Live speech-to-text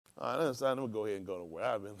All right, let me go ahead and go to where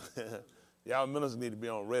I've been. Y'all ministers need to be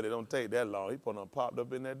on ready. Don't take that long. He popped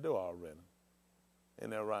up in that door already.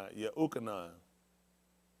 Ain't that right? Yeah, Ukanon.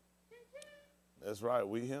 That's right,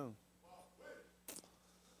 we him.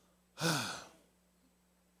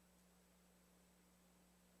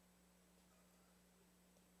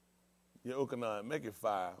 Yeah, Ukanon, make it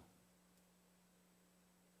 5:39.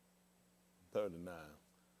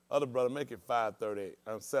 Other brother, make it 5:38.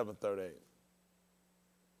 I'm 7:38.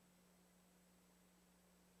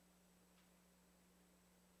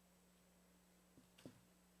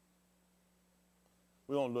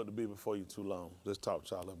 We don't look to be before you too long. Let's talk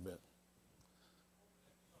to y'all a little bit.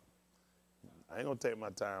 I ain't gonna take my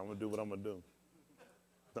time. I'm gonna do what I'm gonna do.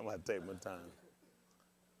 I'm gonna take my time.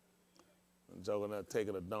 I'm joking, not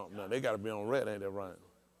taking a dump now. They gotta be on red, ain't that right?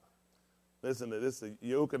 Listen to this,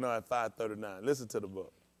 Yochanan at 5:39. Listen to the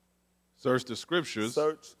book. Search the scriptures.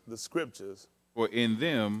 Search the scriptures. For in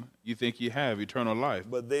them you think you have eternal life.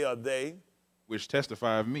 But they are they. Which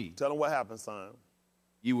testify of me. Tell them what happened, son.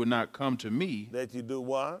 You would not come to me. That you do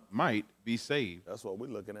what? Might be saved. That's what we're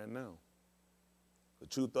looking at now. The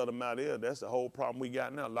truth of the matter is, that's the whole problem we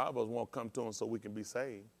got now. A lot of us won't come to him so we can be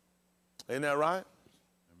saved. Ain't that right?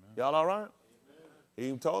 Amen. Y'all all right? Amen. He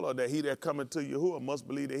even told her that he that cometh to Yahuwah must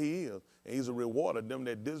believe that he is. And he's a rewarder of them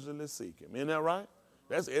that diligently seek him. Isn't that right?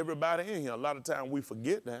 That's everybody in here. A lot of times we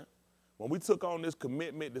forget that. When we took on this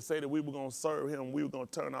commitment to say that we were going to serve him, we were going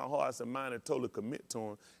to turn our hearts and mind and totally commit to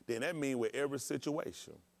him, then that means with every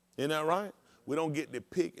situation. Isn't that right? We don't get to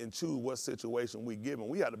pick and choose what situation we give him.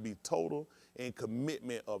 We have to be total in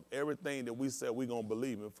commitment of everything that we said we're going to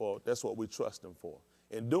believe him for. That's what we trust him for.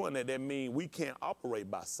 In doing that, that means we can't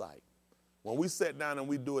operate by sight. When we sit down and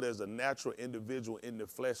we do it as a natural individual in the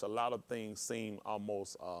flesh, a lot of things seem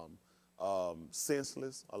almost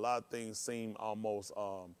senseless. A lot of things seem almost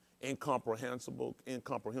incomprehensible.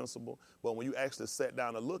 But when you actually sit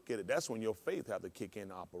down and look at it, that's when your faith has to kick in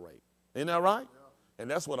and operate. Isn't that right? Yeah.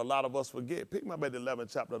 And that's what a lot of us forget. Pick me up at the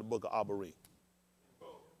 11th chapter of the book of Abarim.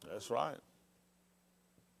 That's right.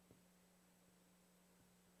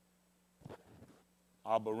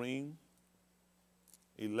 Abarim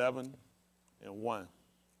 11:1.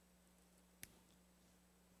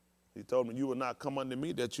 He told me, you will not come unto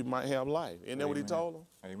me that you might have life. Isn't that what he told them?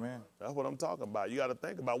 Amen. That's what I'm talking about. You got to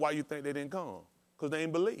think about why you think they didn't come. Because they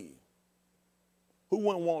ain't believe. Who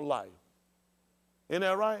wouldn't want life? Isn't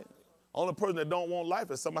that right? Only person that don't want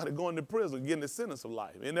life is somebody going to prison, getting the sentence of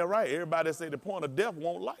life. Isn't that right? Everybody say the point of death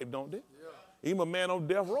want life, don't they? Yeah. Even a man on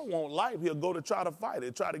death row want life. He'll go to try to fight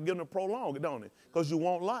it, try to get him to prolong it, don't he? Because you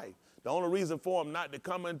want life. The only reason for him not to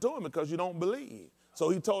come into him is because you don't believe. So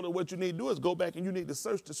he told her what you need to do is go back and you need to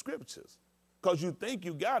search the scriptures. Because you think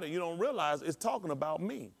you got it, you don't realize it's talking about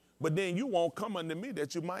me. But then you won't come unto me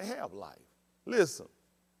that you might have life. Listen.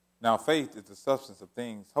 Now faith is the substance of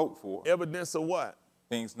things hoped for. Evidence of what?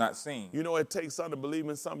 Things not seen. You know, it takes something to believe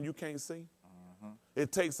in something you can't see.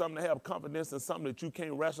 It takes something to have confidence in something that you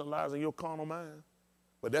can't rationalize in your carnal mind.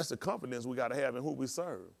 But that's the confidence we got to have in who we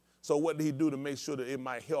serve. So what did he do to make sure that it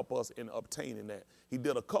might help us in obtaining that? He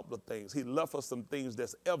did a couple of things. He left us some things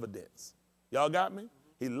that's evidence. Y'all got me?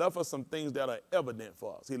 He left us some things that are evident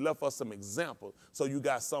for us. He left us some examples so you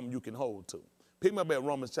got something you can hold to. Pick me up at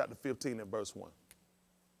Romans chapter 15 and verse 1.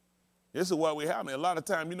 This is what we have. A lot of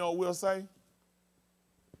times, you know what we'll say?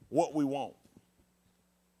 What we want.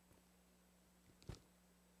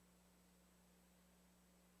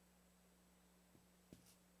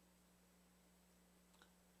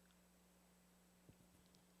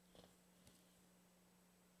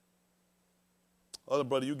 Other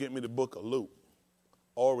brother, you get me the book of Luke.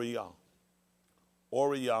 Oriah.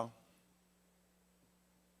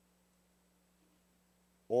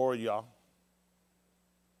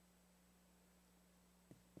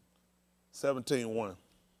 17:1.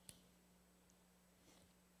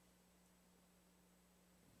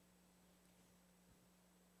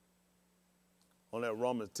 On that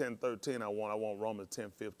Romans 10:13, I want Romans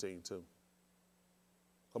 10:15 too.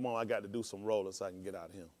 Come on, I got to do some rolling so I can get out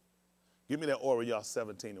of here. Give me that Oriah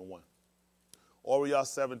 17:1. Oriah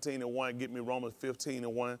 17:1, get me Romans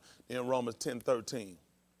 15:1, then Romans 10:13.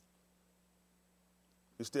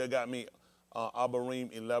 You still got me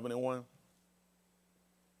Abarim 11:1?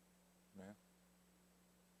 Man.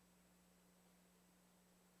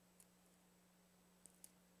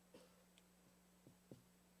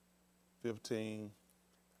 $15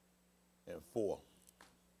 and 4.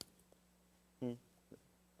 I'm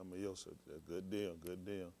a Yosef. Good deal, good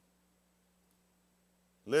deal.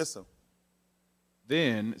 Listen.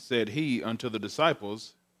 Then said he unto the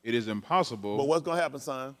disciples, it is impossible. But what's going to happen,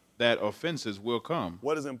 son? That offenses will come.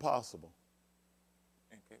 What is impossible?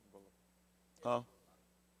 Okay. Incapable. Huh?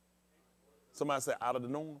 Somebody said out of the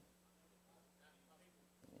norm?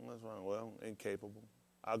 That's right. Well, incapable.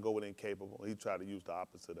 I'll go with incapable. He tried to use the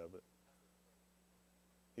opposite of it.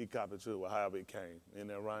 He copied it with however it came. Isn't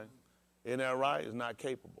that right? Isn't that right? It's not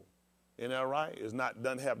capable. Isn't that right? It's not,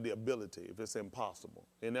 doesn't have the ability if it's impossible.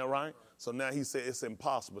 Isn't that right? So now he said it's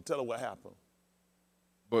impossible. Tell her what happened.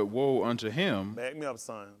 But woe unto him. Back me up,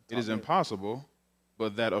 son. It is impossible,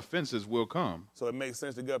 but that offenses will come. So it makes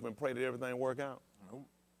sense to go up and pray that everything work out? Nope.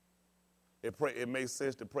 It makes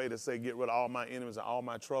sense to pray to say, get rid of all my enemies and all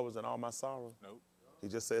my troubles and all my sorrows? Nope. He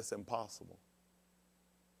just said it's impossible.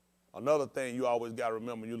 Another thing you always got to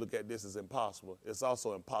remember when you look at this is impossible. It's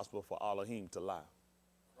also impossible for Elohim to lie.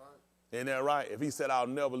 Right. Isn't that right? If he said, I'll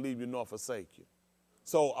never leave you nor forsake you.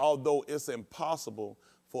 So although it's impossible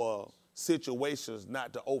for situations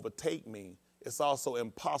not to overtake me, it's also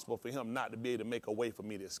impossible for him not to be able to make a way for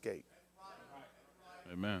me to escape.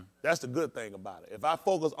 Amen. That's the good thing about it. If I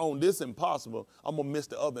focus on this impossible, I'm going to miss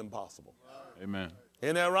the other impossible. Amen.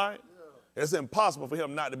 Isn't that right? It's impossible for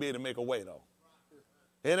him not to be able to make a way, though.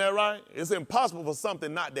 Isn't that right? It's impossible for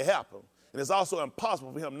something not to happen. And it's also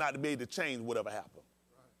impossible for him not to be able to change whatever happened.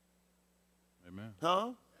 Amen.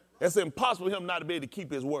 Huh? It's impossible for him not to be able to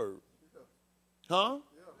keep his word. Huh?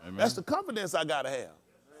 Amen. That's the confidence I got to have.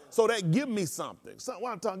 So that give me something.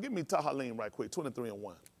 While I'm talking, give me Tahalim right quick,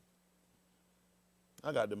 23-1.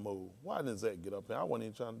 I got to move. Why didn't Zach get up here? I wasn't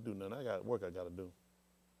even trying to do nothing. I got work I got to do.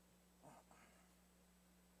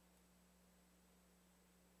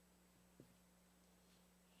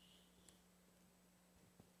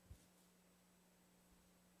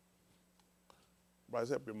 Bryce,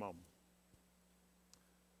 help your mama.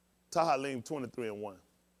 Tahalim 23-1.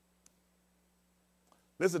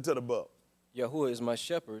 Listen to the book. Yahuwah is my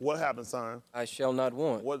shepherd. What happened, son? I shall not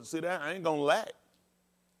want. What? See that? I ain't going to lack.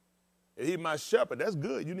 If he's my shepherd, that's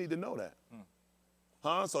good. You need to know that.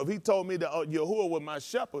 Huh? So if he told me that Yahuwah was my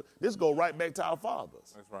shepherd, this go right back to our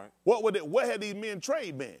fathers. That's right. What had these men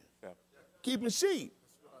trade been? Shepherd. Keeping sheep.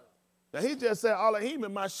 Now he just said, Elohim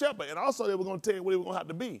is my shepherd. And also they were going to tell you what he was going to have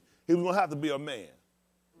to be. He was going to have to be a man.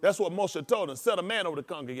 That's what Moshe told him. Set a man over the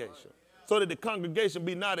congregation. So that the congregation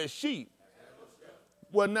be not as sheep.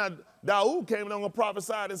 Well, now, Daud came along and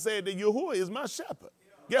prophesied and said that Yahuwah is my shepherd.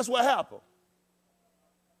 Guess what happened?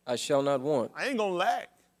 I shall not want. I ain't going to lack.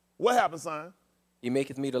 What happened, son? He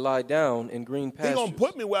maketh me to lie down in green pastures. He going to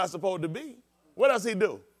put me where I'm supposed to be. What else he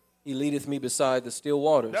do? He leadeth me beside the still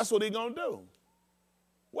waters. That's what he going to do.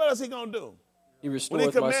 What else he going to do? He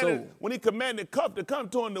restoreth my soul. When he commanded Cup to come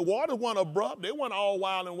to him, the waters weren't abrupt. They weren't all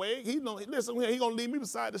wild and waves. Listen, he going to lead me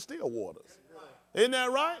beside the still waters. Isn't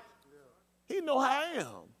that right? He know how I am.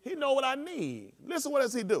 He know what I need. Listen, what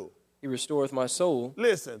does he do? He restoreth my soul.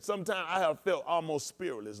 Listen, sometimes I have felt almost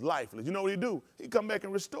spiritless, lifeless. You know what he do? He come back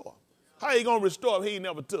and restore. How he going to restore if he ain't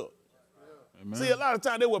never took? Amen. See, a lot of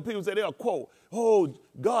times there were people say, they'll quote, oh,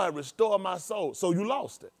 God, restore my soul. So you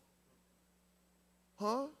lost it.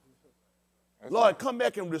 Huh? That's Lord, right. Come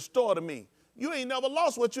back and restore to me. You ain't never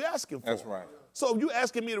lost what you're asking for. That's right. So if you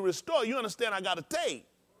asking me to restore, you understand I got to take.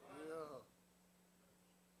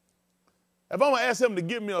 If I'm going to ask him to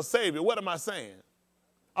give me a savior, what am I saying?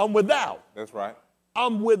 I'm without. That's right.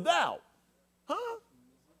 I'm without. Huh?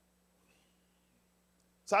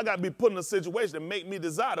 So I got to be put in a situation that make me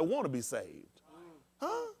desire to want to be saved. Huh?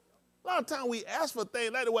 A lot of times we ask for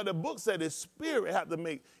things like what the book said, the Spirit have to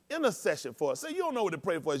make intercession for us. Say, you don't know what to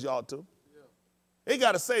pray for as you ought to. They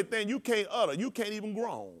got to say things you can't utter. You can't even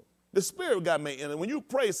groan. The Spirit got to make it. When you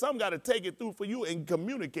pray, some got to take it through for you and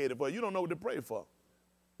communicate it for you. You don't know what to pray for.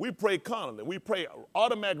 We pray carnally. We pray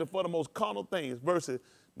automatically for the most carnal things versus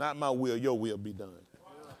not my will, your will be done.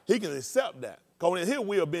 He can accept that. Because when his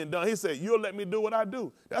will being done, he said, you'll let me do what I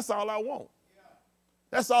do. That's all I want.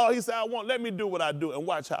 That's all he said I want. Let me do what I do and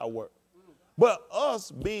watch how it works. But us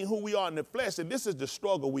being who we are in the flesh, and this is the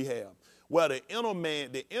struggle we have, where the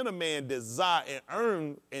inner man desire and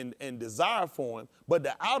earn and desire for him, but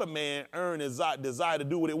the outer man earn and desire to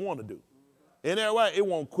do what it want to do. Isn't that right? It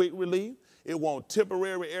want quick relief. It want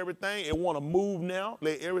temporary everything. It want to move now.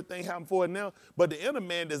 Let everything happen for it now. But the inner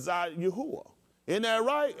man desire Yahuwah. Isn't that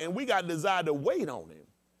right? And we got desire to wait on him.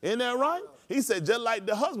 Isn't that right? He said just like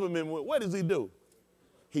the husbandman, what does he do?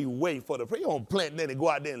 He wait for the, he don't plant then and go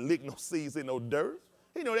out there and lick no seeds in no dirt.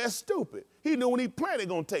 He know that's stupid. He knew when he planted, it's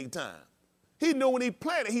going to take time. He knew when he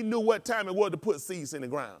planted, he knew what time it was to put seeds in the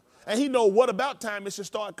ground. And he know what about time it should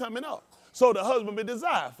start coming up. So the husbandman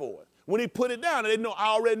desire for it. When he put it down, they know I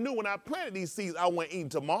already knew when I planted these seeds, I wasn't eating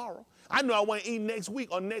tomorrow. I knew I wasn't eating next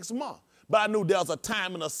week or next month. But I knew there was a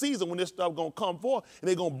time and a season when this stuff going to come forth and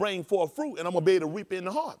they're going to bring forth fruit and I'm going to be able to reap it in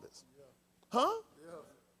the harvest. Huh?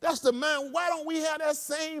 That's the mind. Why don't we have that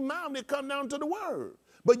same mind when it comes down to the word?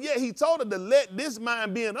 But yet he told her to let this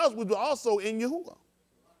mind be in us, which was also in Yahuwah.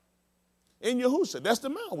 In Yahusha. That's the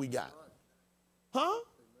mind we got. Huh?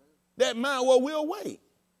 That mind where we'll wait.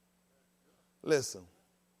 Listen.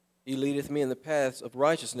 He leadeth me in the paths of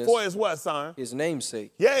righteousness. For his what, son? His name's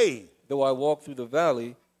sake. Yea. Though I walk through the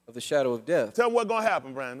valley of the shadow of death. Tell me what's going to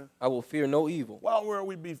happen, Brandon. I will fear no evil. Why will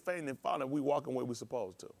we be fainting and falling if we walking where we're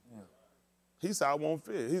supposed to? Yeah. He said, I won't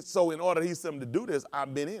fear. So in order he said to do this,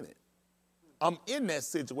 I've been in it. I'm in that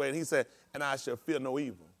situation. He said, and I shall fear no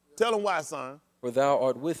evil. Tell him why, son. For thou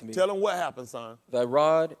art with me. Tell him what happened, son. Thy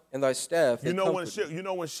rod and thy staff. You know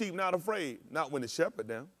when sheep not afraid, not when the shepherd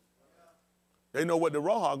them. They know what the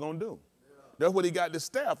roha gonna do. That's what he got the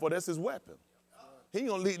staff for. That's his weapon. He ain't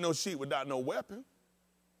gonna lead no sheep without no weapon.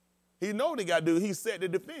 He know what he gotta do. He set to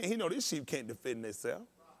defend. He know these sheep can't defend themselves.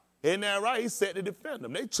 Isn't that right? He set to defend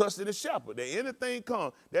them. They trusted the shepherd. That anything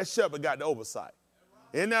come, that shepherd got the oversight.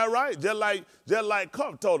 Isn't that right? Just like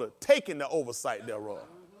Cup told her, taking the oversight thereof.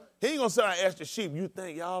 He ain't gonna say, I ask the sheep, you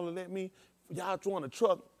think y'all will let me, y'all throwing a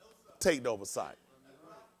truck, take the oversight.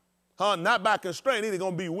 Huh? Not by constraint, he's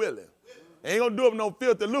gonna be willing. Ain't gonna do it with no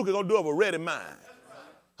filthy lucre, gonna do it with a ready mind.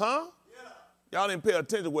 Huh? Y'all didn't pay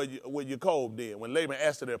attention what Jacob did when Laban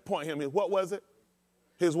asked her to appoint him his, what was it?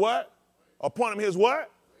 His what? Appoint him his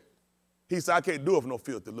what? He said, I can't do it with no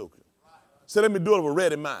filthy lucre. So let me do it with a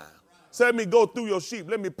ready mind. So let me go through your sheep.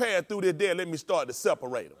 Let me pass through this there. Let me start to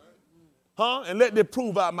separate them. Huh? And let them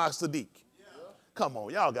prove out my Sadiq. Come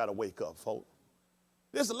on, y'all got to wake up, folks.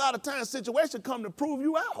 There's a lot of times situation come to prove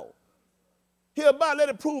you out. Hereby let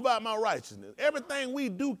it prove out my righteousness. Everything we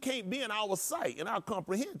do can't be in our sight, in our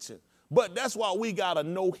comprehension. But that's why we got to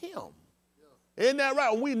know him. Isn't that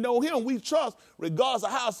right? When we know him, we trust, regardless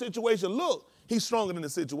of how a situation looks, he's stronger than the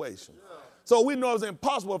situation. So we know it's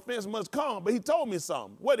impossible, offense must come, but he told me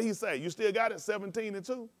something. What did he say? You still got it,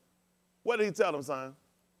 17:2? What did he tell them, son?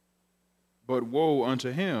 But woe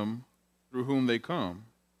unto him through whom they come.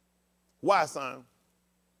 Why, son?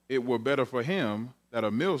 It were better for him that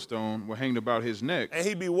a millstone were hanged about his neck. And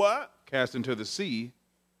he be what? Cast into the sea,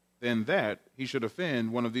 than that he should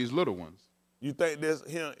offend one of these little ones. You think this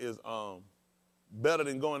here is better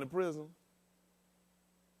than going to prison?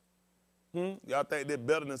 Y'all think they're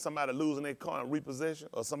better than somebody losing their car and repossession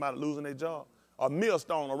or somebody losing their job? A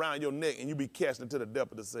millstone around your neck and you be cast into the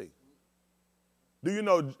depth of the sea. Do you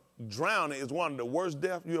know drowning is one of the worst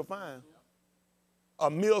deaths you'll find? A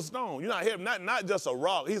millstone. You're not heavy, not just a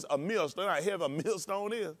rock. He's a millstone. Not heavy a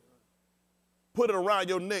millstone is. Put it around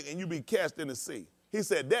your neck and you be cast in the sea. He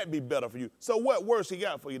said that'd be better for you. So what worse he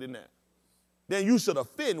got for you than that? Then you should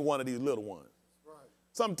offend one of these little ones. Right.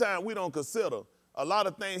 Sometimes we don't consider a lot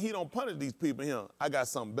of things. He don't punish these people here. I got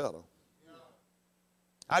something better. Yeah.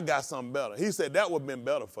 I got something better. He said that would have been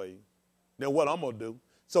better for you than what I'm going to do.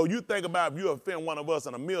 So you think about if you offend one of us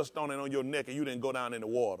and a millstone on your neck and you didn't go down in the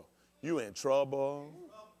water. You in trouble.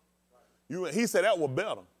 He said that was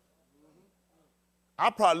better. I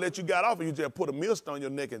probably let you get off and you just put a millstone on your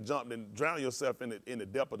neck and jumped and drown yourself in the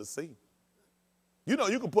depth of the sea. You know,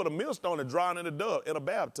 you can put a millstone and drown in a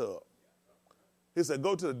bathtub. He said,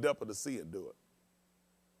 go to the depth of the sea and do it.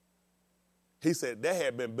 He said, that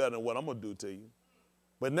had been better than what I'm going to do to you.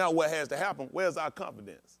 But now what has to happen? Where's our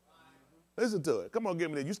confidence? Listen to it. Come on, give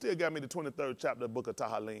me that. You still got me the 23rd chapter of the book of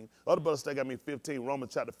Tahalim. Other brother still got me 15,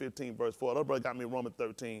 Romans chapter 15, verse 4. Other brother got me Romans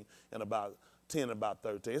 13 and about 10 and about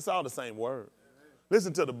 13. It's all the same word.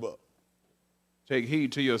 Listen to the book. Take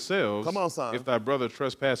heed to yourselves. Come on, son. If thy brother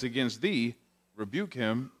trespass against thee, rebuke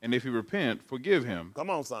him, and if he repent, forgive him. Come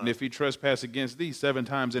on, son. And if he trespass against thee 7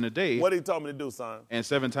 times in a day. What did he told me to do, son? And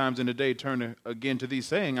 7 times in a day turn again to thee,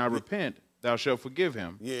 saying, I repent, thou shalt forgive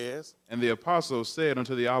him. Yes. And the apostles said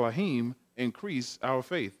unto the Elohim, increase our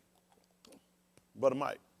faith. Brother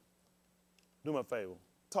Mike, do me a favor.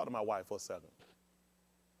 Talk to my wife for a second.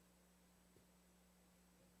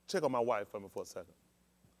 Check on my wife for me for a second.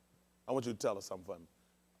 I want you to tell her something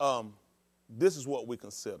for me. This is what we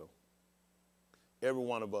consider. Every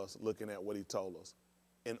one of us looking at what he told us.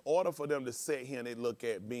 In order for them to sit here and they look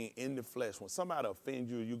at being in the flesh, when somebody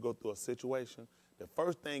offends you, you go through a situation, the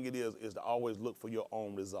first thing it is to always look for your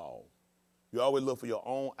own resolve. You always look for your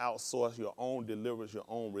own outsource, your own deliverance, your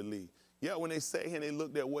own relief. Yeah, when they sat here and they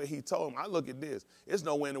looked at what he told them, I look at this. There's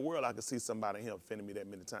no way in the world I could see somebody here offending me that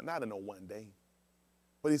many times. Not in no one day.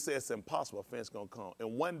 But he said it's impossible. Offense going to come.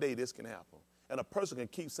 And one day this can happen. And a person can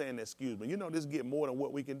keep saying, excuse me. You know, this get more than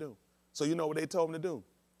what we can do. So you know what they told him to do?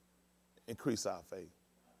 Increase our faith.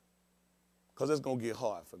 Because it's going to get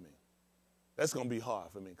hard for me. That's going to be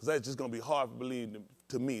hard for me. Because that's just going to be hard to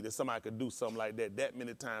to me that somebody could do something like that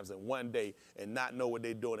many times in one day and not know what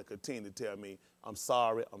they're doing and continue to tell me, I'm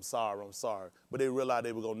sorry, I'm sorry, I'm sorry. But they realized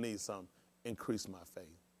they were going to need something. Increase my faith.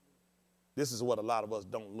 This is what a lot of us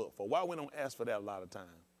don't look for. Why we don't ask for that a lot of times?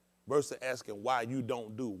 Versus asking why you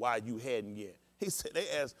don't do, why you hadn't yet. He said they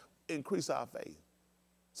asked, increase our faith.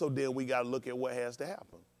 So then we got to look at what has to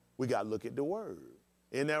happen. We got to look at the word.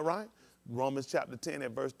 Isn't that right? Romans chapter 10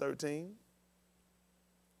 at verse 13.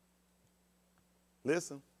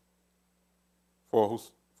 Listen. For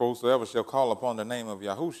whosoever shall call upon the name of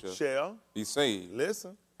Yahushua Shall be saved.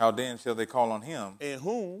 listen. How then shall they call on him? In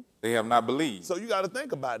whom? They have not believed. So you got to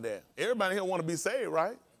think about that. Everybody here want to be saved,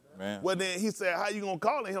 right? Man. Well, then he said, how you going to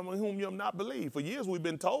call on him in whom you have not believed? For years we've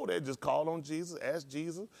been told that. Just call on Jesus, ask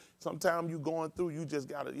Jesus. Sometimes you going through, you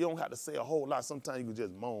don't have to say a whole lot. Sometimes you can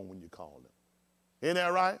just moan when you call him. Isn't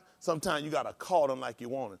that right? Sometimes you got to call him like you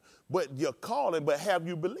want him. But you're calling, but have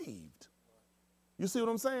you believed? You see what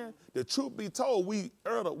I'm saying? The truth be told, we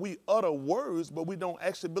utter words, but we don't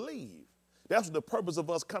actually believe. That's the purpose of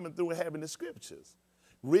us coming through and having the scriptures.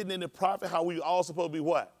 Written in the prophet, how we all supposed to be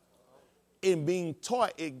what? In being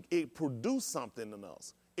taught, it produced something in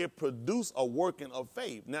us. It produced a working of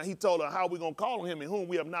faith. Now he told us how we going to call on him in whom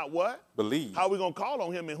we have not what? Believed. How we going to call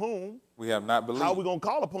on him in whom? We have not believed. How we going to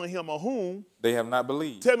call upon him on whom? They have not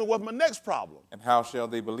believed. Tell me what's my next problem. And how shall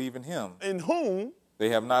they believe in him? In whom? They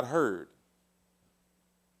have not heard.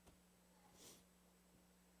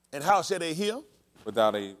 And how shall they hear?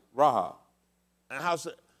 Without a raha. And how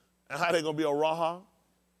they going to be a raha?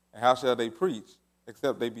 And how shall they preach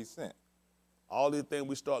except they be sent? All these things,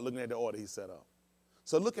 we start looking at the order he set up.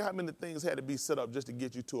 So look at how many things had to be set up just to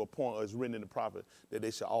get you to a point where it's written in the prophet that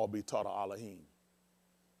they shall all be taught of Elohim.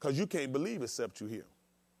 Because you can't believe except you hear.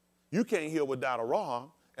 You can't hear without a raha,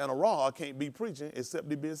 and a raha can't be preaching except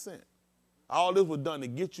they being sent. All this was done to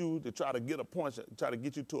get you to try to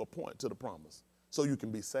get you to a point to the promise so you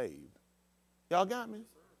can be saved. Y'all got me?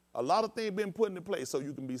 A lot of things been put into place so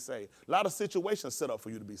you can be saved. A lot of situations set up for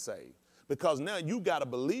you to be saved. Because now you got to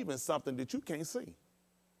believe in something that you can't see.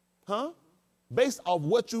 Huh? Based off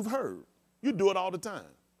what you've heard. You do it all the time.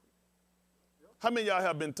 How many of y'all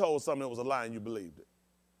have been told something that was a lie and you believed it?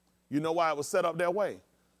 You know why it was set up that way?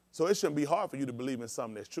 So it shouldn't be hard for you to believe in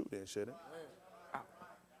something that's true then, should it?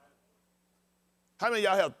 How many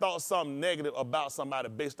of y'all have thought something negative about somebody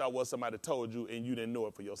based on what somebody told you and you didn't know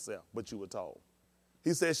it for yourself, but you were told?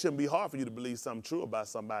 He said it shouldn't be hard for you to believe something true about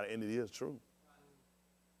somebody, and it is true.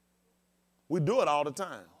 We do it all the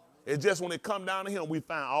time. It's just when it come down to him, we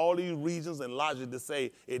find all these reasons and logic to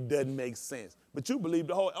say it doesn't make sense. But you believe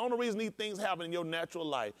the only reason these things happen in your natural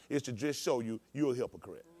life is to just show you're a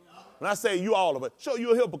hypocrite. When I say you, all of it, show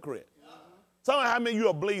you a hypocrite. How many of you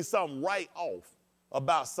will believe something right off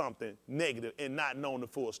about something negative and not knowing the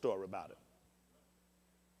full story about it?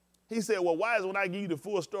 He said, well, why is it when I give you the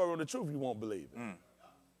full story on the truth, you won't believe it?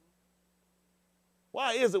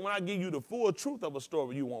 Why is it when I give you the full truth of a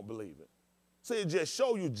story, you won't believe it? So it just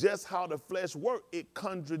shows you just how the flesh works. It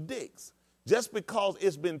contradicts. Just because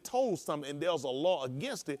it's been told something and there's a law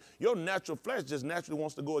against it, your natural flesh just naturally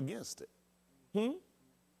wants to go against it.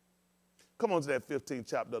 Come on to that 15th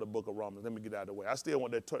chapter of the book of Romans. Let me get out of the way. I still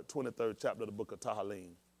want that 23rd chapter of the book of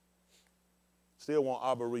Tahalim. Still want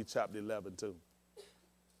Abari chapter 11 too.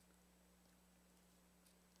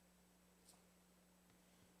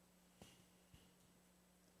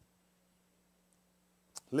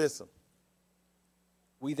 Listen.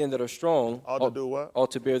 We then that are strong Ought to do what?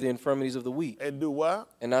 ought to bear the infirmities of the weak, And do what?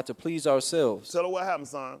 and not to please ourselves. Tell them what happened,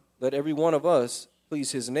 son. Let every one of us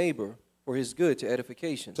please his neighbor for his good to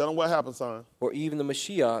edification. Tell them what happened, son. For even the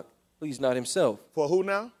Mashiach please not himself. For who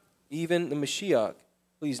now? Even the Mashiach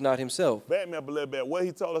please not himself. Back me up a little bit. What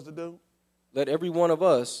he told us to do? Let every one of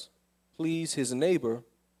us please his neighbor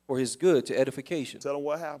for his good to edification. Tell them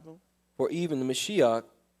what happened. For even the Mashiach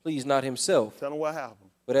please not himself. Tell them what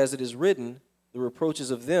happened. But as it is written, the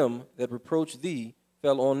reproaches of them that reproach thee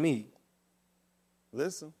fell on me.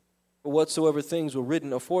 Listen. For whatsoever things were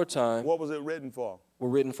written aforetime What was it written for? were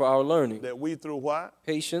written for our learning, That we through what?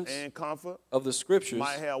 patience And comfort of the scriptures,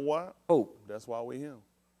 might have what? hope. That's why we're here.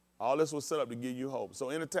 All this was set up to give you hope. So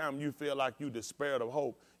anytime you feel like you despaired of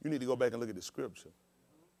hope, you need to go back and look at the scripture.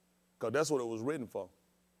 Because that's what it was written for.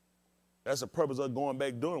 That's the purpose of going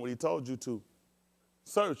back doing what he told you to.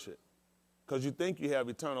 Search it. Because you think you have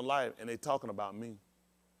eternal life and they're talking about me.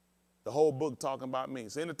 The whole book talking about me.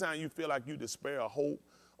 So anytime you feel like you despair of hope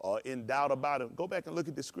or in doubt about it, go back and look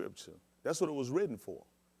at the scripture. That's what it was written for.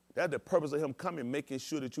 That's the purpose of him coming, making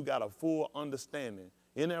sure that you got a full understanding.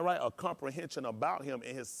 Isn't that right? A comprehension about him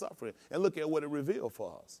and his suffering. And look at what it revealed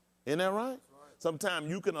for us. Isn't that right? Sometimes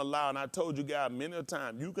you can allow, and I told you guys many a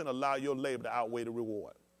time, you can allow your labor to outweigh the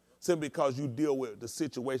reward. Simply because you deal with the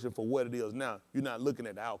situation for what it is now. You're not looking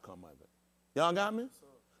at the outcome of it. Y'all got me?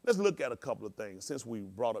 Let's look at a couple of things since we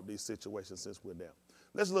brought up these situations since we're there.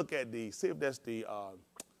 Let's look at see if that's the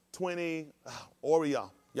 20, Orion.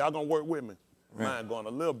 Y'all gonna work with me? Right. Mine going a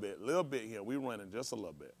little bit here. We running just a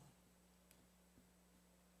little bit.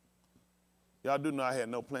 Y'all do know I had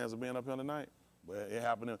no plans of being up here tonight? Well, it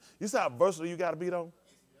happened. You see how versatile you gotta be though?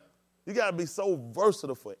 You gotta be so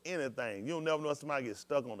versatile for anything. You don't never know if somebody gets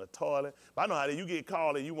stuck on the toilet. But I know how you get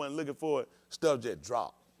called and you weren't looking for it, stuff just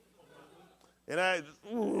drop. And I just,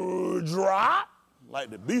 drop, like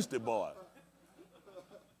the Beastie Boys.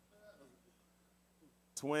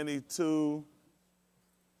 22,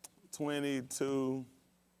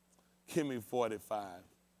 give me 45.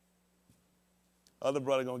 Other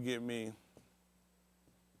brother gonna get me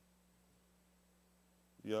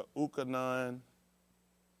your Ukanon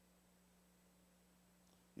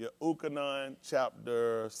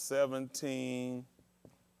chapter 17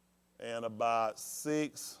 and about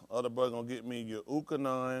 6. Other brother gonna get me your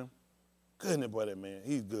Ukanon. Goodness, brother, man,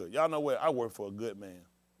 he's good. Y'all know what? I work for a good man.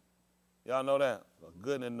 Y'all know that?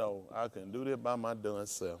 Good to know I can do this by my darn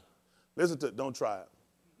self. Listen to it, don't try it.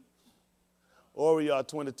 Orion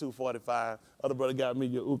 22:45. Other brother got me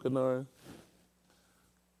your Ukanon.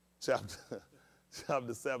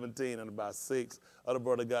 Chapter 17 and about 6. Other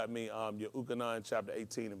brother got me your Ukanon chapter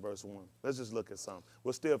 18 and verse 1. Let's just look at some.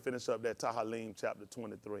 We'll still finish up that Tahalim chapter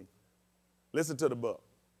 23. Listen to the book.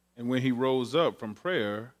 And when he rose up from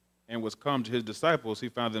prayer and was come to his disciples, he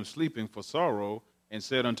found them sleeping for sorrow, and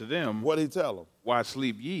said unto them, what did he tell them? Why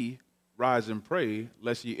sleep ye? Rise and pray,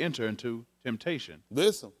 lest ye enter into temptation.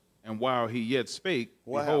 Listen. And while he yet spake,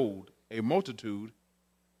 behold, a multitude,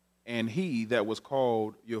 and he that was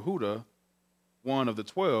called Yehuda, one of the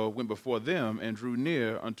 12, went before them and drew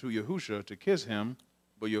near unto Yahusha to kiss him.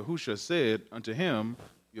 But Yahusha said unto him,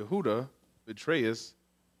 Yehuda, betrayest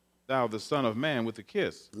thou the Son of Man with a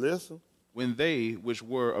kiss? Listen. When they which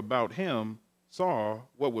were about him saw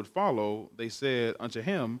what would follow, they said unto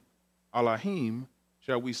him, Allahim,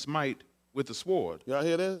 shall we smite with the sword? Y'all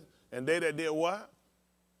hear this? And they that did what?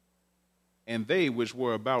 And they which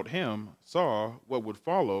were about him saw what would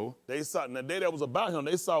follow. They saw, now they that was about him,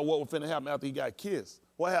 they saw what was finna happen after he got kissed.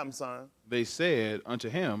 What happened, son? They said unto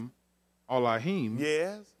him, Allahim,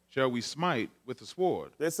 yes, shall we smite with the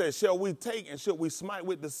sword? They said, shall we take and should we smite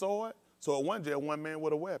with the sword? So at one day, one man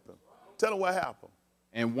with a weapon. Tell them what happened.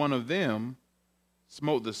 And one of them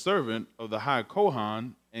smote the servant of the high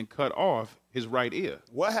Kohan and cut off his right ear.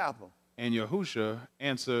 What happened? And Yahusha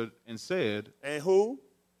answered and said. And who?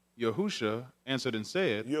 Yahusha answered and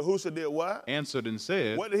said. Yahusha did what? Answered and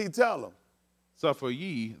said. What did he tell them? Suffer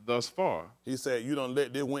ye thus far. He said, you don't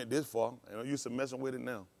let this went this far. And I'm used to messing with it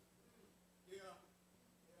now.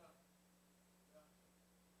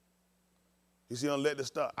 He said, don't let this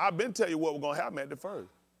stop. I've been telling you what was going to happen at the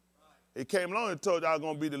first. He came along and told you I was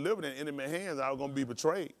going to be delivered in enemy hands. I was going to be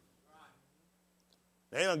betrayed.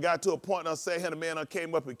 They done got to a point and say, the man done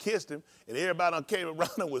came up and kissed him, and everybody done came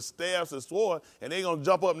around him with staffs and sword, and they going to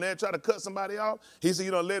jump up there and try to cut somebody off. He said,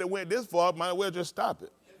 you don't let it went this far, might as well just stop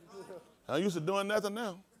it. I'm used to doing nothing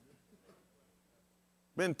now.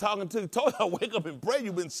 Been talking to you, told y'all wake up and pray.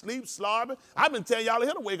 You've been sleep, slobbing. I've been telling y'all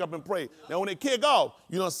here to wake up and pray. Now when they kick off,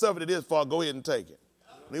 you don't suffer to this far, go ahead and take it.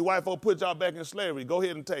 When these white folk put y'all back in slavery, go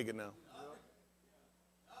ahead and take it now.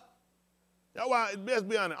 That's why, let's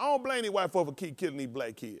be honest, I don't blame these white folk for keep killing these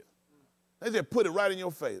black kids. They just put it right in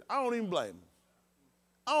your face. I don't even blame them.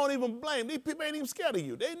 I don't even blame them. These people ain't even scared of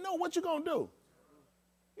you. They know what you're going to do.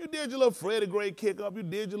 You did your little Freddie Gray kick up. You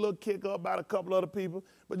did your little kick up about a couple other people,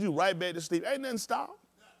 but you right back to sleep. Ain't nothing stopped.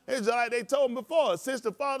 It's just like they told them before. Since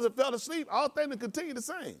the fathers have fell asleep, all things continue the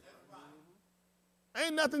same.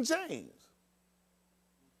 Ain't nothing changed.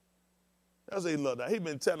 That's what he looked at. He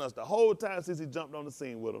been telling us the whole time since he jumped on the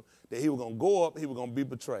scene with him that he was going to go up, he was going to be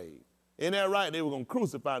betrayed. Ain't that right? They were going to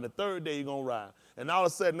crucify him. The third day he going to rise. And all of a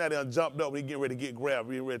sudden now they done jumped up and he getting ready to get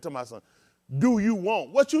grabbed. He ready to tell my son, do you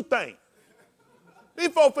want? What you think? These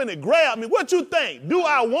folks finna grab me. What you think? Do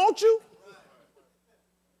I want you?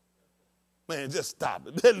 Man, just stop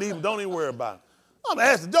it. Leave him. Don't even worry about it. I'm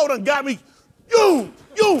asking, Joe done got me. You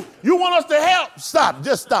want us to help? Stop.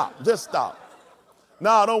 Just stop. Just stop.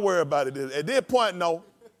 No, don't worry about it. At this point, no.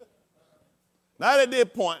 Not at this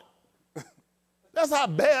point. That's how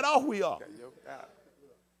bad off we are.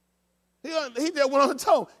 He just went on and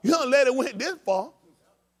told him, you don't let it went this far.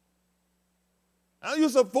 I'm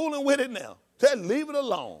used to fooling with it now. Just leave it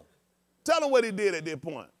alone. Tell him what he did at this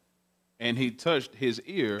point. And he touched his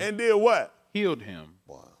ear. And did what? Healed him.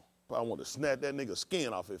 Wow. Probably want to snatch that nigga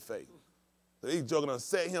skin off his face. So these jokers done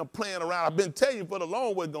sat here playing around. I've been telling you for the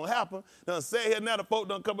long what's going to happen. Done sat here, now the folk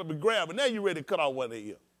done come up and grab it. Now you ready to cut off one of their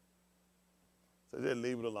ear. So just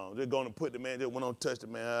leave it alone. Just go and put the man, just went on touch the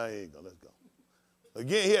man. Ah, here you go, let's go.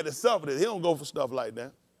 Again, he had to suffer this. He don't go for stuff like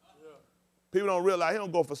that. Yeah. People don't realize he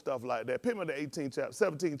don't go for stuff like that. Pick him the 18th chapter,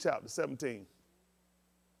 17th chapter, 17.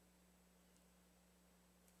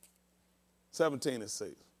 17 and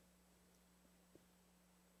 6.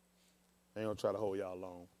 I ain't gonna try to hold y'all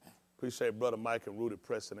long. Appreciate Brother Mike and Rudy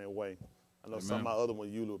pressing their way. I know some of my other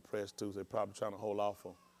ones you were pressed too, so they're probably trying to hold off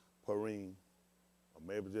for Perrine. Or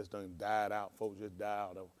maybe just done died out. Folks just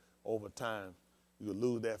died out over time. You could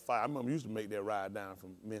lose that fight. I remember you used to make that ride down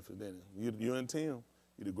from Memphis, didn't you? You and Tim.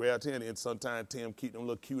 You'd grab Tim, and sometimes Tim keep them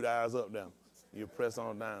little cute eyes up down. You press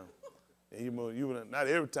on down. And you not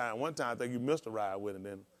every time. One time I think you missed a ride with him.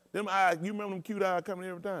 Then them eyes, you remember them cute eyes coming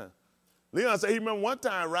every time? Leon said he remember one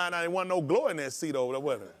time riding out, there wasn't no glow in that seat over there,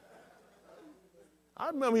 wasn't it? I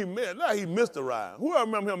remember he missed a ride. Who I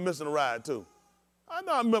remember him missing a ride too?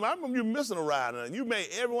 I remember you missing a ride. And you made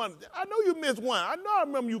everyone, I know you missed one. I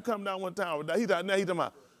remember you come down one time. He talking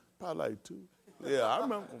about probably like 2. Yeah, I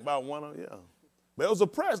remember about 1, yeah. But it was a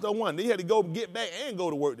press though, one. He had to go get back and go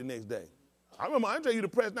to work the next day. I remember Andre used to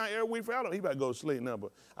press down every week for Adam. He about to go to sleep now,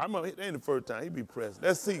 but I remember it ain't the first time. He be pressed.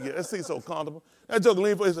 That seat so comfortable. That joke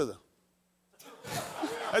lean for he says,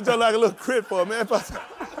 that joke like a little crit for a man.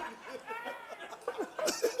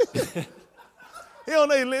 He don't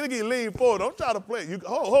need to lean forward. Don't try to play. You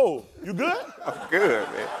good? I'm good,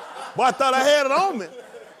 man. Boy, I thought I had it on me.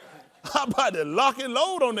 I'm about to lock and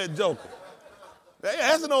load on that joker.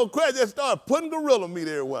 That's an old question. Just start putting gorilla meat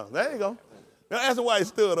everywhere. There you go. Now ask him why he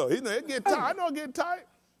stood up. He know it get tight. I know it get tight.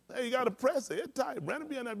 Hey, you got to press it. It's tight. Brandon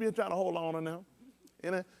be in that bitch trying to hold on now.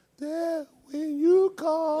 And there when you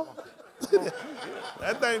call.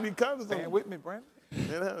 That thing be coming. Stand with me, Brandon.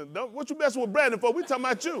 What you messing with Brandon for? We talking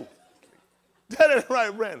about you. That ain't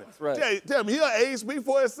right, Brandon. That's right. Tell me, he'll age speak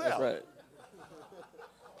for himself. That's right.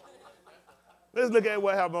 Let's look at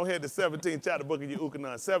what happened on here, the 17th chapter, book of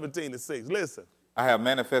Euchanan, 17 to 6. Listen. I have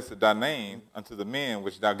manifested thy name unto the men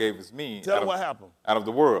which thou gavest me. Tell them what happened. Out of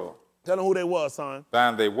the world. Tell them who they was, son.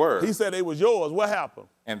 Thine they were. He said they was yours. What happened?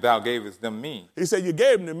 And thou gavest them me. He said you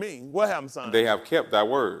gave them to me. What happened, son? And they have kept thy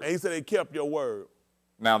word. And he said they kept your word.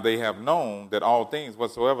 Now they have known that all things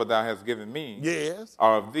whatsoever thou hast given me yes.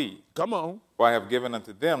 are of thee. Come on. For I have given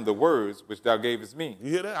unto them the words which thou gavest me.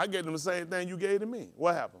 You hear that? I gave them the same thing you gave to me.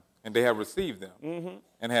 What happened? And they have received them,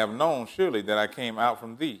 and have known surely that I came out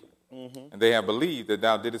from thee. And they have believed that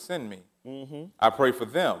thou didst send me. I pray for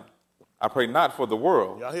them. I pray not for the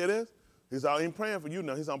world. Y'all hear this? He's all ain't praying for you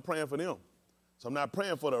now. I'm praying for them. So I'm not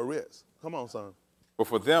praying for the rest. Come on, son. But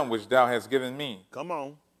for them which thou hast given me. Come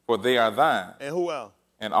on. For they are thine. And who else?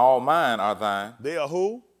 And all mine are thine. They are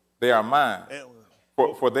who? They are mine. And,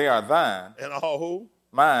 for they are thine. And all who?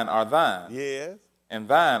 Mine are thine. Yes. And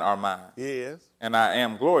thine are mine. Yes. And I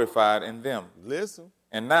am glorified in them. Listen.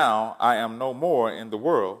 And now I am no more in the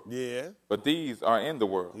world. Yeah. But these are in the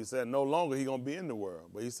world. He said no longer he going to be in the world.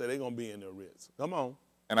 But he said they're going to be in their rest. Come on.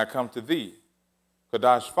 And I come to thee.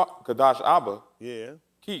 Kadash Abba. Yeah.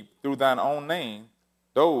 Keep through thine own name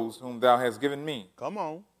those whom thou hast given me. Come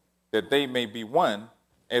on. That they may be one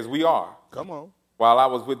as we are. Come on. While I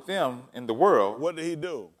was with them in the world. What did he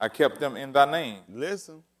do? I kept them in thy name.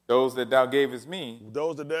 Listen. Those that thou gavest me.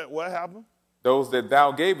 Those that what happened? Those that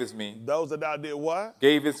thou gavest me. Those that thou did what?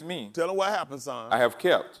 Gavest me. Tell them what happened, son. I have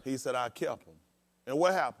kept. He said, I kept them. And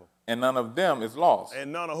what happened? And none of them is lost.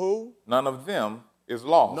 And none of who? None of them is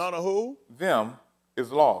lost. None of who? Them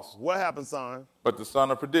is lost. What happened, son? But the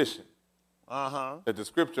son of perdition. That the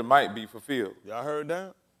scripture might be fulfilled. Y'all heard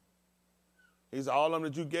that? He said, all of them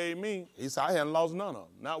that you gave me, he said, I hadn't lost none of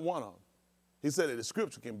them, not one of them. He said that the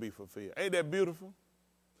scripture can be fulfilled. Ain't that beautiful?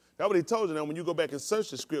 That's what he told you. Now, when you go back and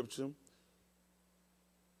search the scripture,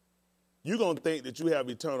 you're going to think that you have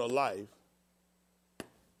eternal life.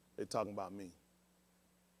 They're talking about me.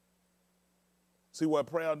 See what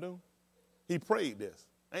prayer do? He prayed this.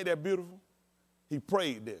 Ain't that beautiful? He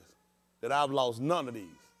prayed this, that I've lost none of these,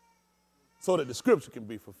 so that the scripture can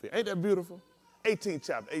be fulfilled. Ain't that beautiful? 18th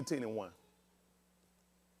chapter, 18 and 1.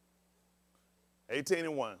 18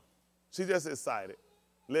 and 1. She just excited.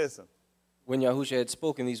 Listen. When Yahushua had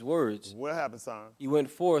spoken these words, what happened, son? He went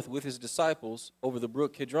forth with his disciples over the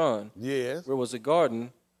brook Kidron, yes, where was a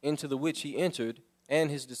garden, into the which he entered, and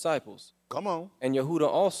his disciples. Come on. And Yehuda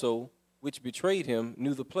also, which betrayed him,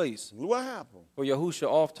 knew the place. What happened? For Yahushua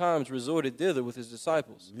oft times resorted thither with his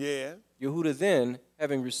disciples. Yeah. Yehuda then,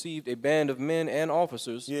 having received a band of men and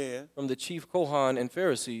officers from the chief Kohan and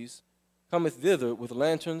Pharisees, cometh thither with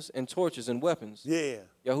lanterns and torches and weapons. Yeah.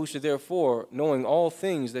 Yahusha therefore, knowing all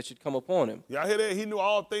things that should come upon him. Y'all hear that? He knew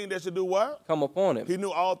all things that should do what? Come upon him. He knew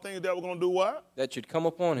all things that were going to do what? That should come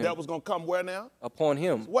upon him. That was going to come where now? Upon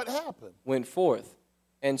him. What happened? Went forth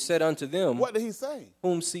and said unto them, What did he say?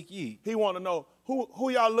 Whom seek ye? He wanted to know, who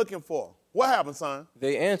y'all looking for? What happened, son?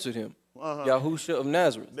 They answered him, Yahusha of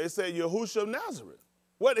Nazareth. They said, Yahushua of Nazareth.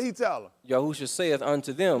 What did he tell them? Yahusha saith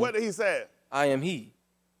unto them, What did he say? I am he.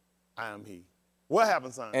 I am he. What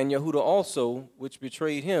happened, son? And Yehuda also, which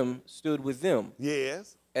betrayed him, stood with them.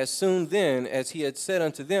 Yes. As soon then as he had said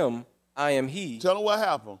unto them, I am he, Tell them what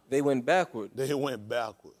happened. they went backward They went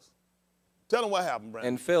backwards. Tell them what happened, Brandon.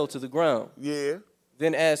 and fell to the ground. Yeah.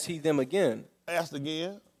 Then asked he them again, Asked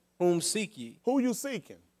again. Whom seek ye? Who you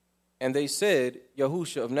seeking? And they said,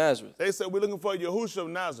 Yahusha of Nazareth. They said, we're looking for Yahushua of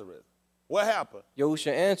Nazareth. What happened?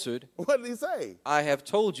 Yahusha answered, What did he say? I have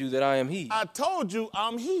told you that I am he. I told you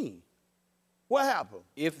I'm he. What happened?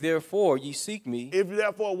 If therefore ye seek me, If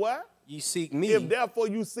therefore what? ye seek me, If therefore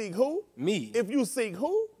you seek who? me, If you seek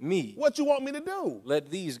who? me, What you want me to do? let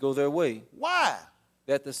these go their way, Why?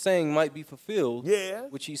 that the saying might be fulfilled, Yeah.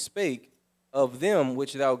 which he spake, of them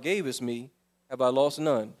which thou gavest me, have I lost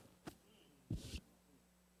none.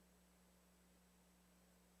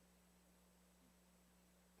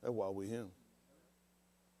 That's why we're him.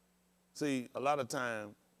 See, a lot of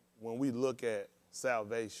time when we look at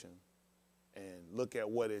salvation and look at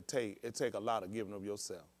what it take a lot of giving of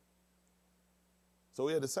yourself. So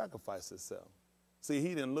he had to sacrifice himself. See, he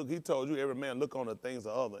didn't look, he told you every man look on the things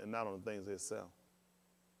of other and not on the things of himself.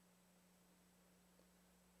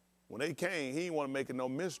 When they came, he didn't want to make it no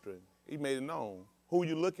mystery. He made it known. Who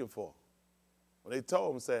you looking for? When they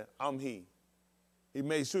told him, said, I'm he. He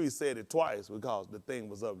made sure he said it twice because the thing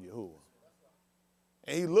was of Yahuwah.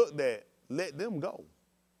 And he looked at, let them go.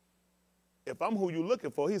 If I'm who you looking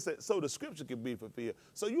for, he said, so the scripture can be fulfilled.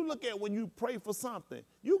 So you look at when you pray for something,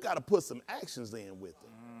 you got to put some actions in with it.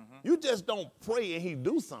 You just don't pray and he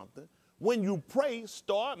do something. When you pray,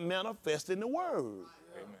 start manifesting the word.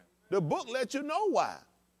 Amen. The book lets you know why.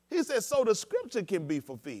 He said, so the scripture can be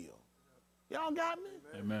fulfilled. Y'all got me?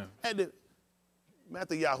 Amen. And the,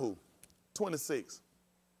 Matthew Yahoo, 26.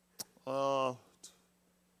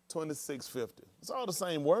 2650. It's all the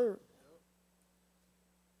same word.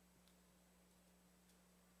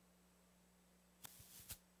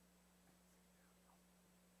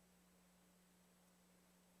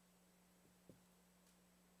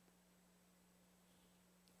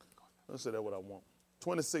 Let's say that's what I want.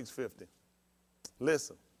 2650.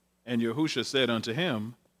 Listen. And Yahusha said unto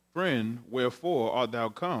him, Friend, wherefore art thou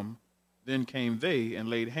come? Then came they and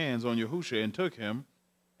laid hands on Yahusha and took him.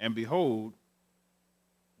 And behold,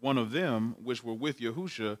 one of them which were with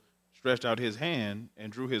Yahusha stretched out his hand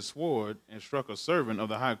and drew his sword and struck a servant of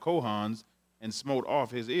the high Kohans and smote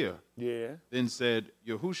off his ear. Yeah. Then said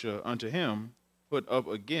Yahusha unto him, Put up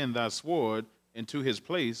again thy sword into his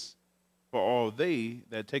place, for all they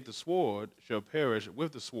that take the sword shall perish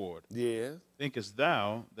with the sword. Yeah. Thinkest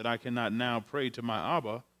thou that I cannot now pray to my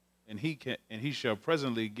Abba, and he shall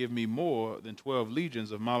presently give me more than 12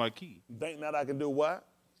 legions of Malachi? Think not I can do what?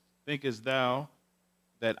 Thinkest thou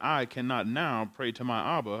that I cannot now pray to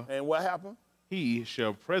my Abba? And what happened? He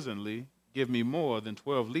shall presently give me more than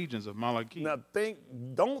 12 legions of Malachi. Now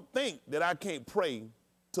don't think that I can't pray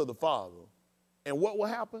to the Father. And what will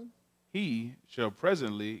happen? He shall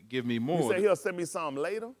presently give me You more. say he'll send me something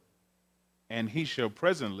later? And he shall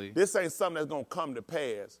presently. This ain't something that's going to come to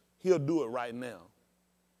pass. He'll do it right now.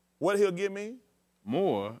 What he'll give me?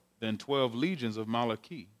 More than 12 legions of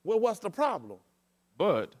Malachi. Well, what's the problem?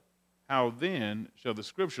 But how then shall the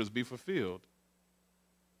scriptures be fulfilled?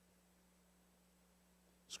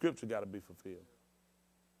 Scripture got to be fulfilled.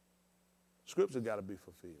 Scripture got to be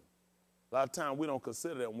fulfilled. A lot of times we don't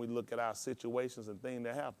consider that when we look at our situations and things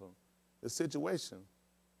that happen. The situation,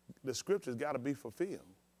 the scriptures got to be fulfilled.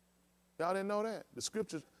 Y'all didn't know that? The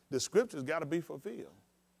scriptures got to be fulfilled.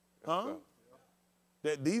 Huh?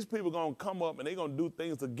 That these people going to come up and they're going to do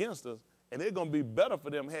things against us, and they're going to be better for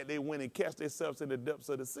them had they went and cast themselves in the depths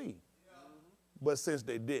of the sea. But since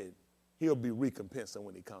they did, he'll be recompensing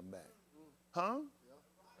when he come back. Huh?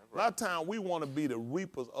 A lot of times we want to be the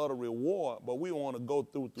reapers of the reward, but we want to go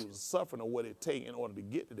through the suffering of what it takes in order to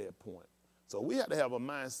get to that point. So we have to have a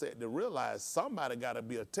mindset to realize somebody got to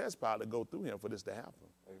be a test pilot to go through him for this to happen.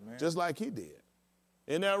 Amen. Just like he did.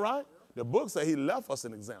 Isn't that right? The book says he left us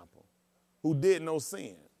an example who did no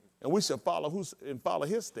sin. And we should follow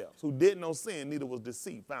his steps. Who did no sin, neither was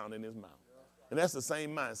deceit found in his mouth. And that's the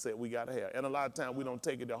same mindset we got to have. And a lot of times we don't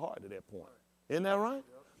take it to heart at that point. Isn't that right?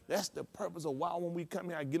 That's the purpose of why when we come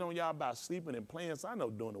here, I get on y'all about sleeping and playing. So I know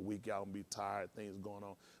during the week y'all gonna be tired, things going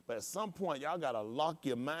on. But at some point, y'all gotta lock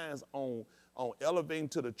your minds on elevating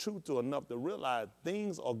to the truth to enough to realize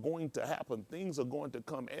things are going to happen. Things are going to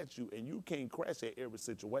come at you, and you can't crash at every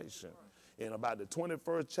situation. In about the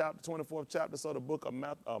 21st chapter, 24th chapter, so the book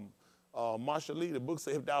of Marshall Lee, the book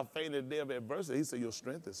says, if thou faint in the day of adversity, he said, your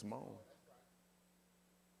strength is small.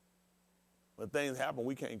 When things happen,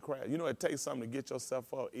 we can't crash. You know, it takes something to get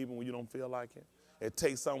yourself up even when you don't feel like it. It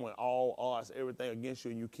takes something when all odds, everything against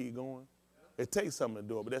you, and you keep going. It takes something to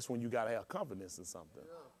do it, but that's when you got to have confidence in something.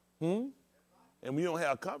 And when you don't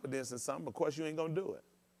have confidence in something, of course you ain't going to do it.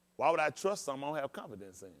 Why would I trust something I don't have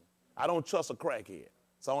confidence in? I don't trust a crackhead,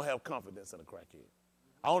 so I don't have confidence in a crackhead.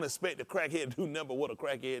 I don't expect the crackhead to do nothing but what a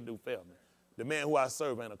crackhead do for me. The man who I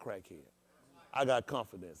serve ain't a crackhead. I got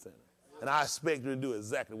confidence in him. And I expect him to do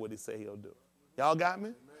exactly what he said he'll do. Y'all got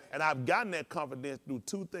me? And I've gotten that confidence through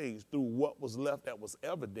two things, through what was left that was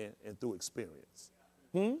evident and through experience.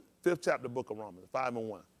 5th chapter, book of Romans,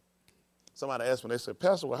 5:1. Somebody asked me, they said,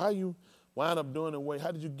 Pastor, well, how you wind up doing the way,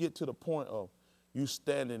 how did you get to the point of you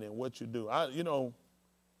standing in what you do? You know,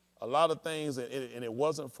 a lot of things, and it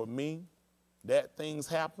wasn't for me that things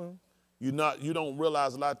happen. You don't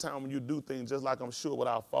realize a lot of time when you do things, just like I'm sure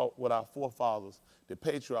with our forefathers, the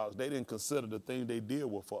patriarchs, they didn't consider the thing they did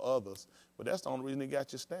with for others, but that's the only reason they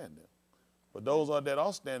got you standing. But those that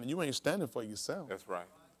are standing, you ain't standing for yourself. That's right.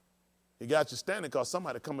 He got you standing because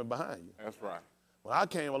somebody coming behind you. That's right. When I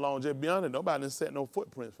came along, just beyond it, nobody didn't set no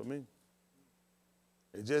footprints for me.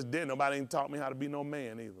 It just didn't. Nobody ain't taught me how to be no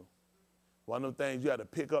man either. One of the things, you got to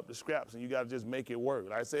pick up the scraps and you got to just make it work.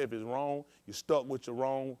 Like I said, if it's wrong, you're stuck with your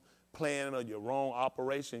wrong plan or your wrong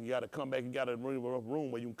operation. You got to come back and got a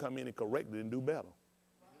room where you can come in and correct it and do better.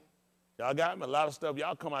 Y'all got me? A lot of stuff,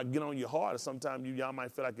 y'all come out, get on your hard, and sometimes y'all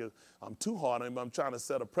might feel like I'm too hard on him, but I'm trying to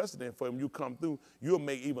set a precedent for him. You come through, you'll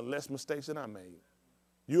make even less mistakes than I made.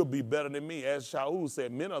 You'll be better than me. As Shaul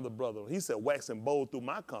said, men of the brother, he said, waxing bold through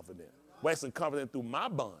my confidence, waxing confident through my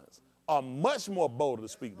bonds, are much more bolder to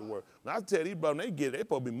speak the word. When I tell these brothers, they get it, they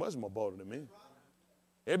supposed to be much more bolder than me.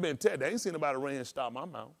 They been tell, they ain't seen nobody run and stop my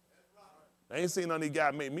mouth. They ain't seen none of these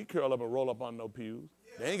guys make me curl up and roll up on no pews.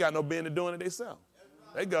 They ain't got no business doing it themselves.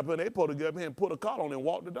 They got up and they supposed to get up here and put a collar on and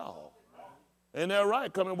walk the dog. And they're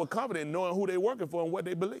right, coming with confidence, knowing who they working for and what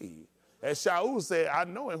they believe. As Shaul said, I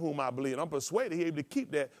know in whom I believe. I'm persuaded he's able to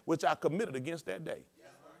keep that which I committed against that day.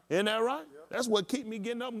 Isn't that right? That's what keep me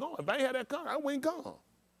getting up and going. If I ain't had that confidence, I wouldn't come.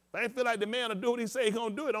 If I ain't feel like the man will do what he say he's going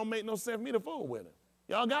to do, it don't make no sense for me to fool with him.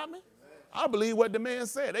 Y'all got me? I believe what the man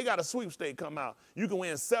said. They got a sweepstake come out. You can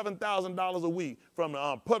win $7,000 a week from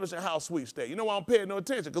the publishing house sweepstake. You know why I'm paying no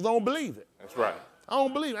attention? Because I don't believe it. That's right. I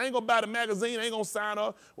don't believe it. I ain't going to buy the magazine. I ain't going to sign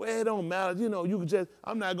up. Well, it don't matter. You know, you can just,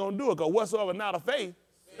 I'm not going to do it because whatsoever not of faith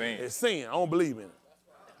is sin. I don't believe in it.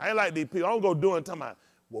 I ain't like these people. I don't go doing talking about,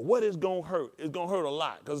 well, what is going to hurt? It's going to hurt a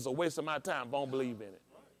lot because it's a waste of my time if I don't believe in it.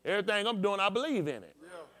 Everything I'm doing, I believe in it.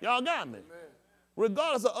 Y'all got me?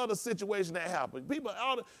 Regardless of other situations that happen. People,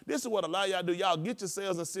 this is what a lot of y'all do. Y'all get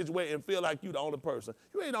yourselves in a situation and feel like you're the only person.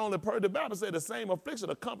 You ain't the only person. The Bible said the same affliction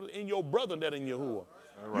accomplished in your brother that in Yahuwah.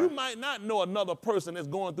 Right. You might not know another person that's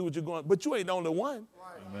going through what you're going, but you ain't the only one.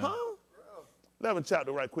 Right. Huh? 11th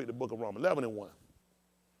chapter, right quick, the book of Romans, 11:1.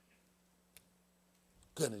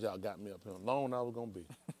 Goodness, y'all got me up here. Long I was going to be.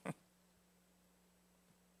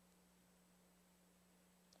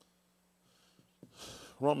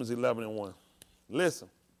 Romans 11:1. Listen.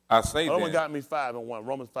 I say then. One got me 5:1.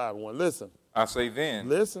 Romans 5:1. Listen. I say then.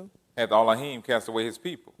 Listen. Hath Elohim cast away his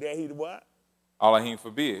people? That he what? Elohim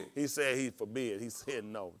forbid. He said he forbid. He said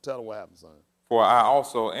no. Tell him what happened, son. For I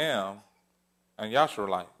also am an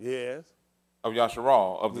Yasharite. Yes. Of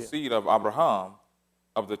Yasharal, of the seed of Abraham,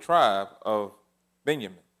 of the tribe of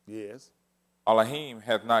Benjamin. Yes. Elohim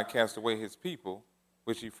hath not cast away his people,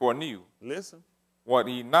 which he foreknew. Listen. What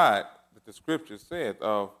he not, that the scripture said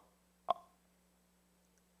of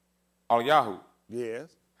Eliyahu. Yes.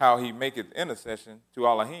 How he maketh intercession to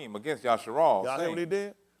Elohim against Yasharal. Y'all hear what he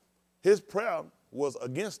did? His prayer was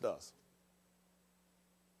against us.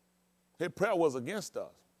 His prayer was against us.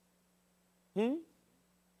 All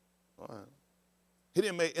right. He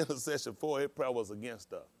didn't make intercession for it. His prayer was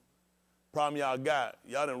against us. Problem y'all got,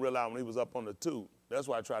 y'all didn't realize when he was up on the tube. That's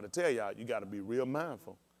why I try to tell y'all, you got to be real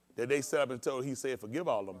mindful. That they set up and told he said, forgive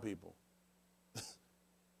all them people.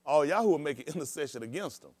 All y'all who were making intercession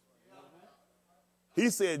against him. He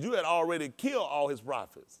said you had already killed all his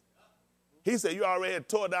prophets. He said you already had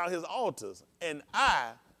tore down his altars, and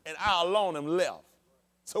I alone am left.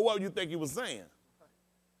 So what do you think he was saying?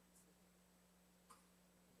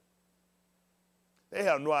 They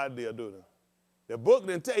have no idea, do they? The book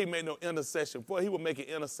didn't tell you he made no intercession for you. He would make an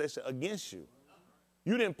intercession against you.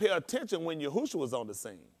 You didn't pay attention when Yahushua was on the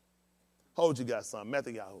scene. Hold you got something.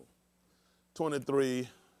 Matthew 23,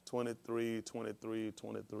 23, 23,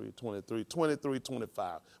 23, 23, 23,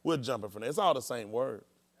 25. We're jumping from there. It's all the same word.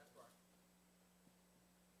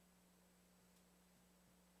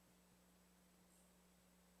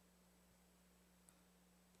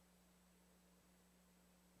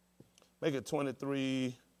 Make it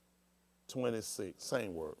 23, 26.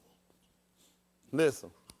 Same word.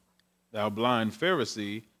 Listen. Thou blind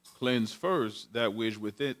Pharisee, cleanse first that which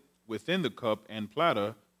within the cup and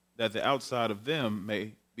platter, that the outside of them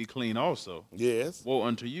may be clean also. Yes. Woe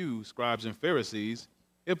unto you, scribes and Pharisees,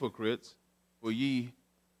 hypocrites, for ye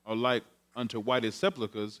are like unto whited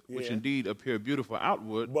sepulchres, which indeed appear beautiful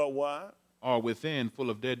outward, but what? Are within full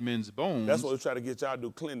of dead men's bones. That's what we try to get y'all to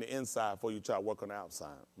do, clean the inside before you try to work on the outside.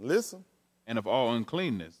 Listen. And of all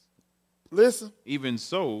uncleanness. Listen. Even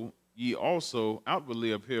so, ye also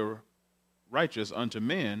outwardly appear righteous unto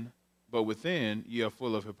men, but within ye are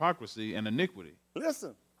full of hypocrisy and iniquity.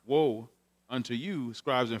 Listen. Woe unto you,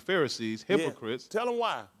 scribes and Pharisees, hypocrites. Tell them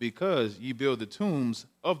why. Because ye build the tombs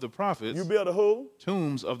of the prophets. You build a who?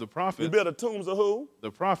 Tombs of the prophets. You build the tombs of who? The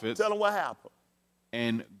prophets. Tell them what happened.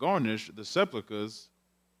 And garnish the sepulchres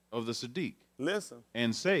of the Siddiq. Listen.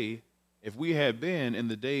 And say, if we had been in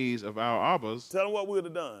the days of our Abbas, tell them what we would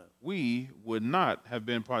have done. We would not have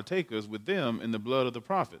been partakers with them in the blood of the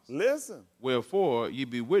prophets. Listen. Wherefore ye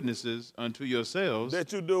be witnesses unto yourselves.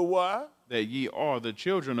 That you do what? That ye are the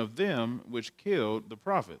children of them which killed the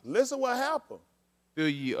prophets. Listen what happened. Fill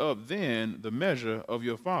ye up then the measure of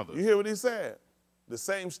your father. You hear what he said? The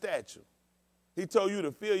same stature. He told you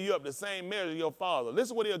to fill you up the same measure of your father.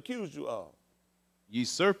 Listen what he accused you of. Ye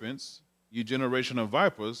serpents, ye generation of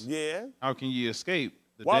vipers. Yeah. How can ye escape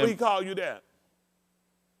the Why would he call you that?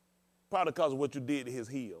 Probably because of what you did to his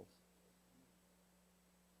heel.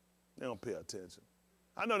 They don't pay attention.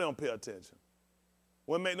 I know they don't pay attention.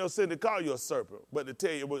 Wouldn't make no sense to call you a serpent, but to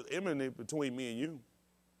tell you it was imminent between me and you.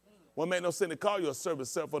 Wouldn't make no sense to call you a serpent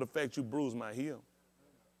except for the fact you bruised my heel.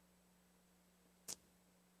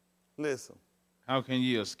 Listen. How can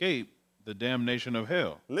ye escape the damnation of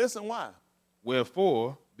hell? Listen why.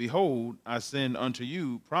 Wherefore, behold, I send unto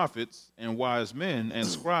you prophets and wise men and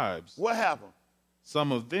scribes. What happened?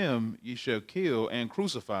 Some of them ye shall kill and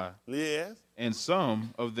crucify. Yes. And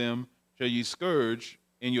some of them shall ye scourge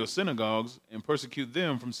in your synagogues and persecute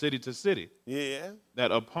them from city to city. Yeah.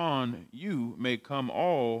 That upon you may come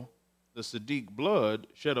all the Siddiq blood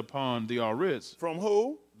shed upon the Aritz. From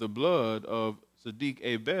who? The blood of Siddiq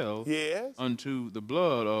Abel. Yes. Unto the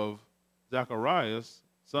blood of Zacharias,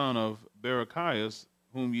 son of Barachias,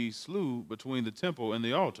 whom ye slew between the temple and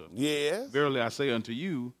the altar. Yes. Verily I say unto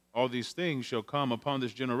you, all these things shall come upon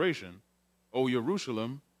this generation. O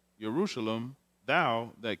Jerusalem, Jerusalem,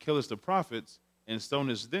 thou that killest the prophets and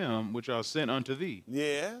stonest them which are sent unto thee.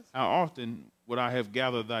 Yes. How often would I have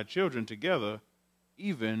gathered thy children together,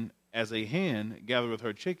 even as a hen gathereth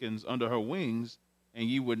her chickens under her wings, and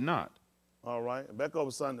ye would not. All right. Back over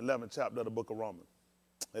to the 11th chapter of the book of Romans.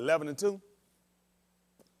 11 and 2.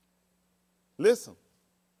 Listen.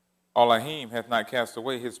 Elohim hath not cast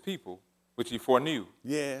away his people, which he foreknew.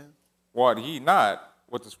 Yeah. Wot ye not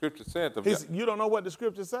what the scripture said of you don't know what the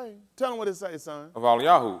scripture say? Tell them what it say, son. Of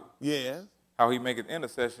Eliyahu. Yeah. How he maketh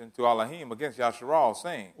intercession to Elohim against Yasharal,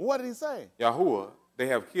 saying, what did he say? Yahuwah, they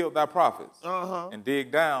have killed thy prophets and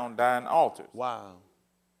dig down thine altars. Wow.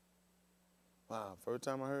 Wow. First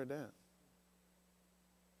time I heard that.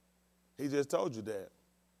 He just told you that.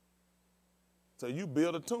 So you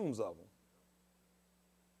build the tombs of them.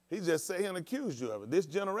 He just said and accused you of it. This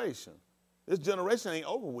generation ain't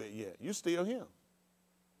over with yet. You still him.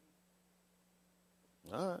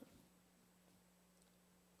 All right.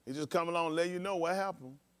 He just come along and let you know what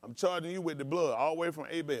happened. I'm charging you with the blood all the way from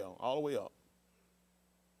Abel, all the way up.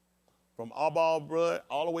 From Abel blood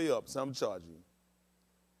all the way up, so I'm charging you.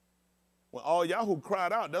 When all Yahoo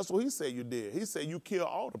cried out, that's what he said you did. He said you killed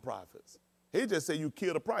all the prophets. He just said you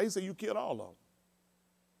killed the prophets. He said you killed all of them.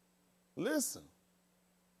 Listen.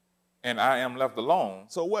 And I am left alone.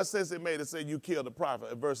 So what sense it made to say you killed the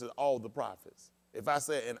prophet versus all the prophets? If I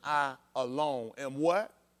said, and I alone am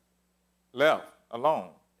what? Left alone.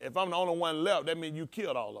 If I'm the only one left, that means you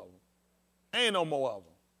killed all of them. Ain't no more of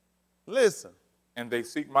them. Listen. And they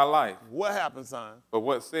seek my life. What happened, son? But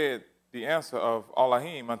what said the answer of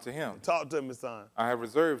Elohim unto him? Talk to me, son. I have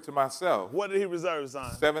reserved to myself. What did he reserve,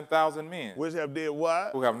 son? 7,000 men. Which have did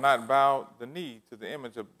what? Who have not bowed the knee to the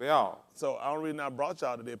image of Baal. So I don't reason I brought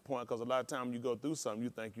y'all to that point because a lot of times you go through something, you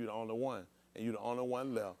think you're the only one, and you're the only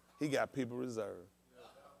one left. He got people reserved.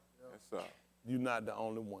 Yes, sir. You're not the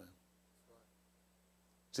only one.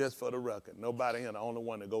 Just for the record, nobody here the only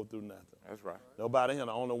one to go through nothing. That's right. Nobody here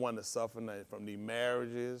the only one to suffer from these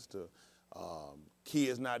marriages to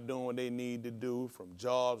kids not doing what they need to do, from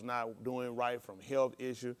jobs not doing right, from health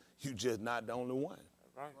issues. You just not the only one.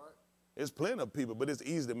 That's right. There's plenty of people, but it's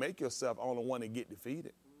easy to make yourself only one to get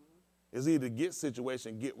defeated. Mm-hmm. It's either get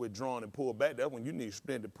situation, get withdrawn and pull back. That's when you need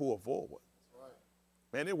strength to pull forward. That's right.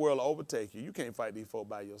 Man, this world will overtake you. You can't fight these folk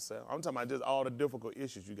by yourself. I'm talking about just all the difficult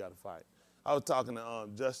issues you got to fight. I was talking to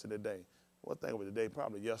Justin today. What thing was today?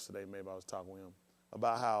 Probably yesterday maybe I was talking with him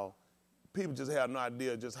about how people just have no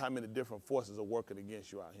idea just how many different forces are working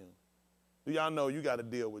against you out here. Do y'all know you got to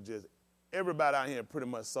deal with just everybody out here pretty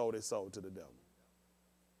much sold their soul to the devil.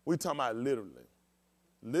 We talking about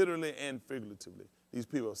literally and figuratively. These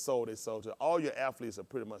people have sold their soul to. All your athletes have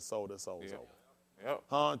pretty much sold their souls over.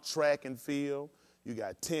 Yep. Track and field. You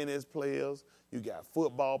got tennis players. You got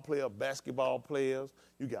football players, basketball players.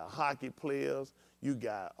 You got hockey players. You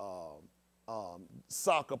got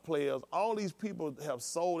soccer players. All these people have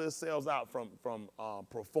sold themselves out from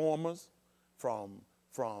performers, from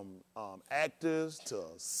actors to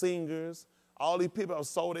singers. All these people have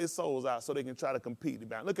sold their souls out so they can try to compete.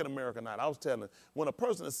 Look at American Idol. I was telling, when a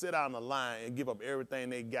person sit out on the line and give up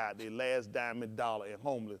everything they got, their last diamond dollar and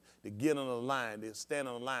homeless, to get on the line, they stand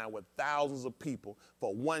on the line with thousands of people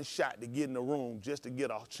for one shot to get in the room just to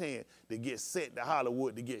get a chance to get sent to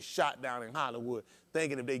Hollywood, to get shot down in Hollywood,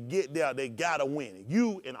 thinking if they get there, they got to win it.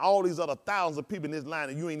 You and all these other thousands of people in this line,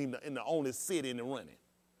 and you ain't even in the only city in the running.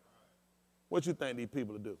 What you think these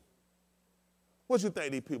people will do? What you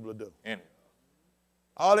think these people will do?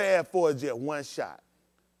 All they ask for is just one shot.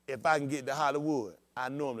 If I can get to Hollywood, I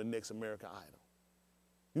know I'm the next American Idol.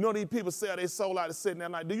 You know these people sell their soul out of sitting there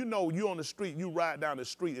like, do you know you on the street, you ride down the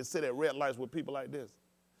street and sit at red lights with people like this?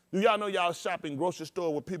 Do y'all know y'all shop in grocery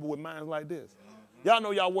store with people with minds like this? Y'all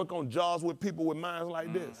know y'all work on jobs with people with minds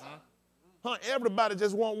like this? Everybody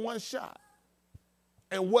just want one shot.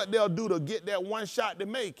 And what they'll do to get that one shot to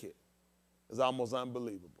make it is almost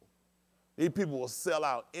unbelievable. These people will sell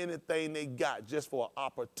out anything they got just for an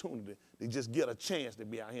opportunity to just get a chance to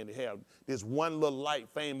be out here and to have this one little light,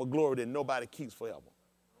 fame, or glory that nobody keeps forever.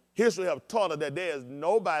 History have taught us that there is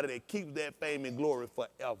nobody that keeps that fame and glory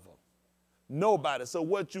forever. Nobody. So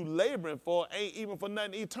what you laboring for ain't even for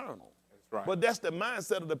nothing eternal. That's right. But that's the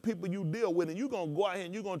mindset of the people you deal with, and you're going to go out here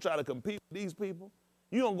and you're going to try to compete with these people.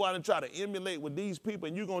 You're going to go out and try to emulate with these people,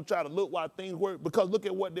 and you're going to try to look while things work, because look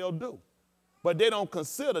at what they'll do. But they don't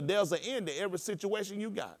consider there's an end to every situation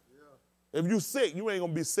you got. Yeah. If you sick, you ain't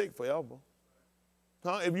going to be sick forever.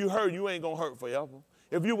 If you hurt, you ain't going to hurt forever.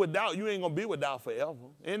 If you without, you ain't going to be without forever.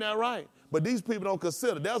 Ain't that right? But these people don't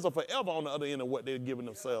consider there's a forever on the other end of what they're giving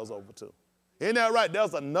themselves over to. Ain't that right?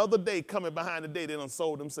 There's another day coming behind the day they done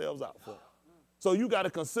sold themselves out for. So you got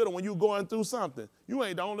to consider when you're going through something, you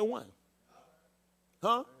ain't the only one.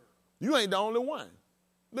 You ain't the only one.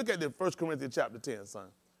 Look at the 1 Corinthians chapter 10, son.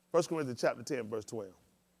 1 Corinthians chapter 10, verse 12.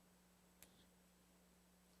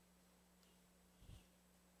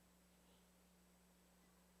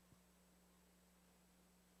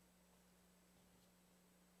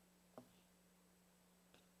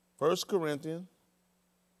 First Corinthians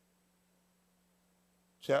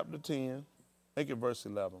chapter 10, make it verse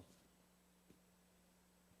 11.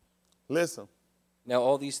 Listen. Now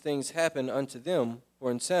all these things happen unto them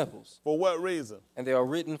for ensamples. For what reason? And they are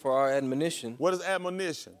written for our admonition. What is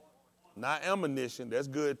admonition? Not ammunition. That's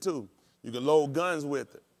good too. You can load guns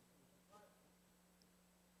with it.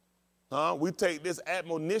 We take this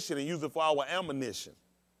admonition and use it for our ammunition.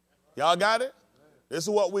 Y'all got it? This is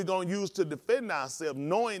what we're going to use to defend ourselves,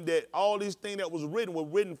 knowing that all these things that was written were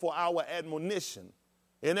written for our admonition.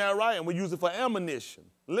 Isn't that right? And we use it for ammunition.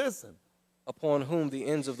 Listen. Upon whom the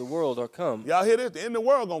ends of the world are come. Y'all hear this? The end of the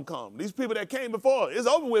world going to come. These people that came before, it's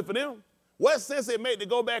over with for them. What sense it make to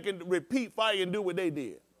go back and repeat fire and do what they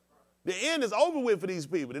did? The end is over with for these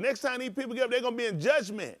people. The next time these people get up, they're going to be in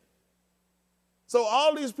judgment. So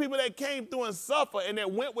all these people that came through and suffered and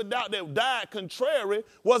that went without, that died contrary,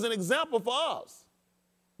 was an example for us.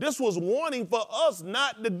 This was warning for us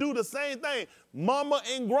not to do the same thing. Mama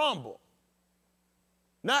and grumble.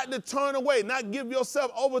 Not to turn away, not give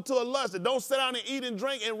yourself over to a lust. Don't sit down and eat and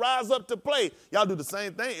drink and rise up to play. Y'all do the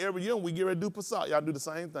same thing every year when we get ready to do Passat. Y'all do the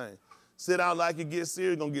same thing. Sit down like you get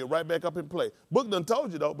serious, going to get right back up and play. Book done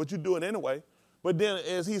told you, though, but you do it anyway. But then,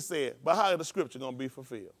 as he said, but how is the scripture going to be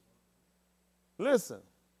fulfilled? Listen.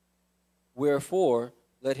 Wherefore,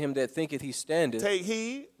 let him that thinketh he standeth take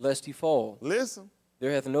heed, lest he fall. Listen.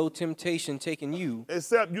 There hath no temptation taken you,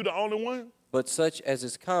 except you the only one, but such as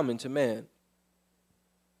is common to man.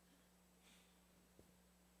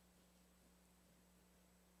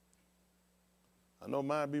 know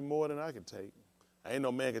mine be more than I can take. Ain't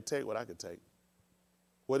no man can take what I can take.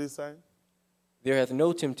 What he saying? There hath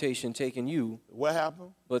no temptation taken you. What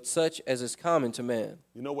happened? But such as is common to man.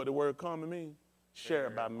 You know what the word common means?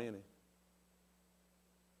 Shared by many.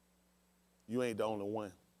 You ain't the only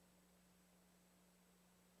one.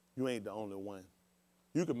 You ain't the only one.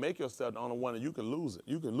 You can make yourself the only one and you can lose it.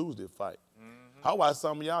 You can lose this fight. Mm-hmm. I watch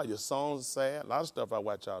some of y'all, your songs are sad. A lot of stuff I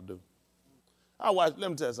watch y'all do. Let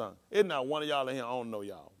me tell you something. It's not one of y'all in here, I don't know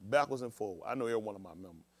y'all. Backwards and forward. I know every one of my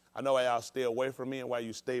members. I know why y'all stay away from me and why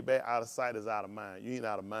you stay back. Out of sight is out of mind. You ain't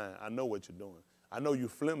out of mind. I know what you're doing. I know you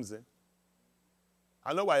flimsy.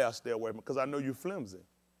 I know why y'all stay away from me, because I know you flimsy.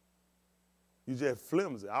 You just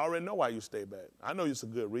flimsy. I already know why you stay back. I know it's a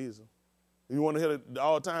good reason. You want to hear the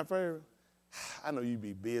all-time favorite? I know you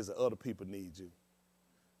be busy. Other people need you.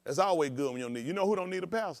 It's always good when you don't need. You know who don't need a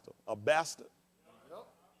pastor? A bastard.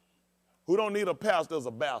 Who don't need a pastor is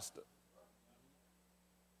a bastard.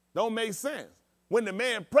 Don't make sense. When the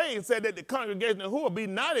man prayed and said that the congregation who will be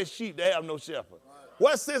not as sheep that have no shepherd. Right.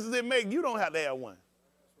 What sense does it make? You don't have to have one.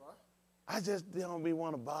 Right. I just don't be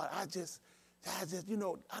one about it. I just,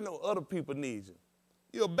 I know other people need you.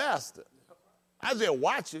 You're a bastard. I just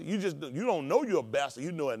watch it. You don't know you're a bastard.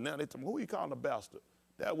 You know it now. They tell me, who you calling a bastard?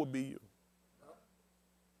 That would be you.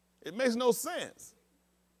 It makes no sense.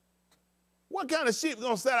 What kind of sheep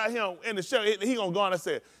going to sit out here in the show? He going to go on and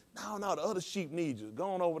say, no, the other sheep need you. Go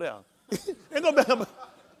on over there.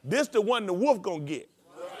 This the one the wolf going to get.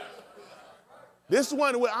 This the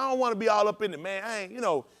one where I don't want to be all up in it, man. I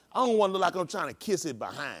don't want to look like I'm trying to kiss it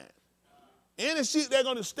behind. Any sheep, they're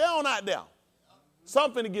going to stay on out there.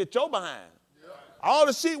 Something to get your behind. All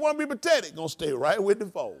the sheep want to be protected, going to stay right with the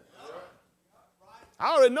fold.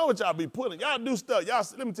 I already know what y'all be putting. Y'all do stuff.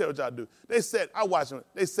 Let me tell you what y'all do. I watch them.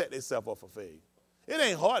 They set themselves up for failure. It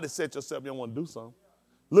ain't hard to set yourself. You don't want to do something.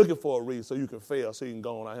 Looking for a reason so you can fail, so you can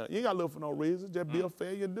go on out here. You ain't got to look for no reason. Just be a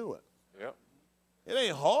failure and do it. Yep. It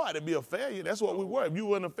ain't hard to be a failure. That's what we were. If you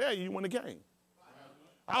weren't a failure, you wouldn't have came.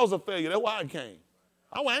 I was a failure. That's why I came.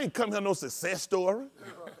 I ain't come here no success story.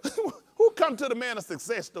 Who come to the man a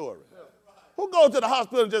success story? Who go to the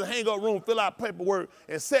hospital and just hang up room, fill out paperwork,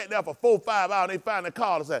 and sit there for 4 or 5 hours, and they find a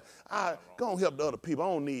call and say, go and help the other people. I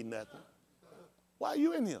don't need nothing. Why are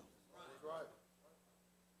you in here?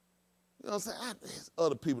 You know what I'm saying? There's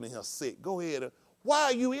other people in here sick. Go ahead. Why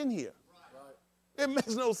are you in here? It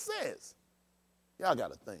makes no sense. Y'all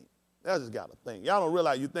got to think. Y'all just got to think. Y'all don't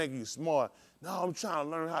realize you think you're smart. No, I'm trying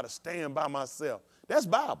to learn how to stand by myself. That's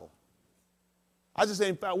Bible. I just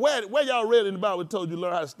ain't found. Where y'all read in the Bible told you to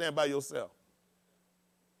learn how to stand by yourself?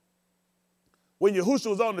 When Yahushua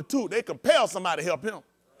was on the tomb, they compelled somebody to help him.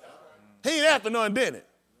 He ain't after none, did it?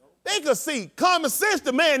 They could see common sense,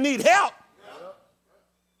 the man need help.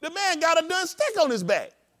 The man got a done stick on his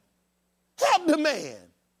back. Help the man.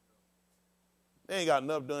 They ain't got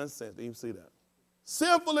enough done sense to even see that.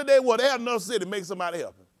 Sinful as they were, they had enough sense to make somebody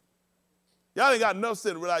help him. Y'all ain't got enough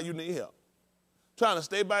sense to realize you need help. Trying to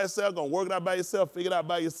stay by yourself, gonna work it out by yourself, figure it out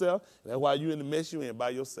by yourself. That's why you in the mess you in by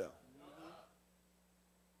yourself.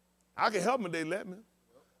 I can help them if they let me.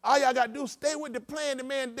 All y'all got to do is stay with the plan the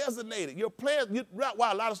man designated. Your plan,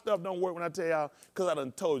 why a lot of stuff don't work when I tell y'all, because I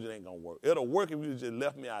done told you it ain't going to work. It'll work if you just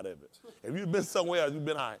left me out of it. If you've been somewhere else, you've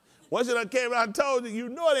been all right. Once you done came around and told you, you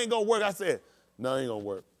know it ain't going to work. I said, no, it ain't going to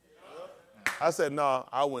work. I said, no,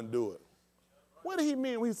 I wouldn't do it. What did he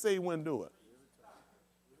mean when he said he wouldn't do it?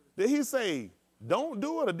 Did he say don't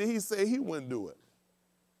do it, or did he say he wouldn't do it?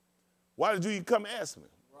 Why did you come ask me?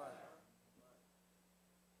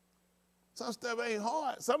 Some stuff ain't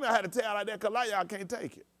hard. Some of y'all had to tell y'all like that because a lot of y'all can't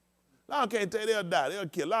take it. A lot of them can't take it, they'll die. They'll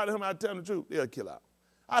kill. A lot of them, I tell them the truth, they'll kill out.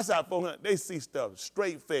 I saw 400, they see stuff,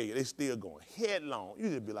 straight failure. They still going headlong. You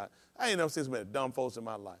just be like, I ain't never seen so many dumb folks in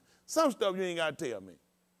my life. Some stuff you ain't got to tell me.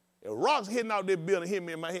 If rocks hitting out this building hit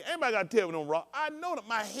me in my head, anybody got to tell me them rocks? I know that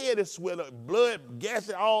my head is swelling up, blood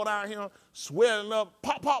gassing all down here, swelling up,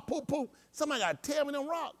 pop, pop, poop, poop. Somebody got to tell me them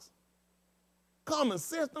rocks. Common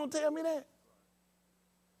sense don't tell me that.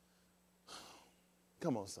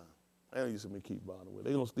 Come on, son. I don't used to keep bothering with.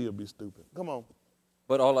 They're going to still be stupid. Come on.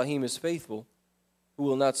 But Elohim is faithful, who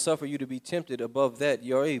will not suffer you to be tempted above that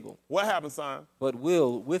you're able. What happened, son? But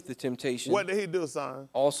will, with the temptation, what did he do, son?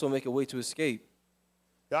 Also make a way to escape.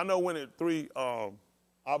 Y'all know when the 3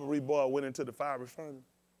 Aubrey boys went into the fiery furnace?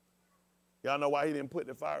 Y'all know why he didn't put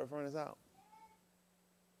the fiery furnace out?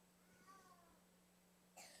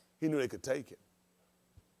 He knew they could take it.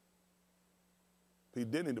 He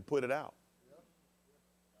didn't need to put it out.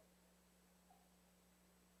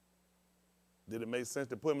 Did it make sense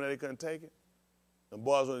to put them there they couldn't take it? The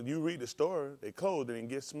boys, when you read the story, they clothes didn't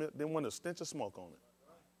get smelled, didn't want a stench of smoke on it.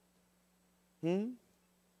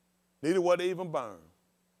 Neither what they even burn.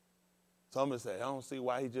 Somebody say, I don't see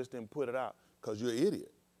why he just didn't put it out. Because you're an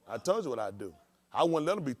idiot. I told you what I'd do. I wouldn't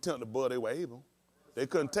let them be tempted above they were able. They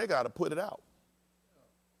couldn't take it out to put it out.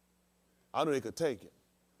 I knew they could take it.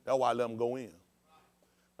 That's why I let them go in.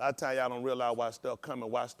 A lot of times y'all don't realize why stuff coming,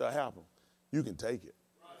 why stuff happen. You can take it.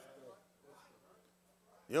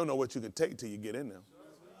 You don't know what you can take till you get in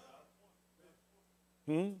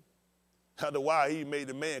there. After a while, he made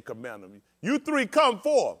the man command him. You three come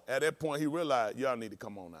forth. At that point, he realized y'all need to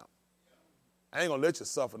come on out. I ain't going to let you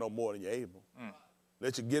suffer no more than you're able.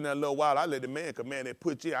 Let you get in there a little while. I let the man command and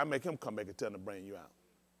put you in. I make him come back and tell him to bring you out.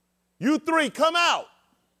 You three, come out.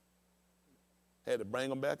 Had to bring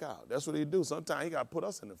them back out. That's what he do. Sometimes he got to put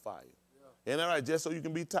us in the fire. Ain't that right? Just so you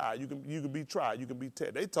can be tired, you can be tried, you can be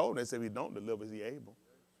tested. They told him, they said, if he don't deliver, is he able?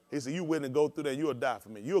 He said, you willing to go through that, you'll die for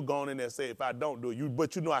me. You'll go in there and say, if I don't do it,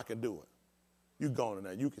 but you know I can do it. You go in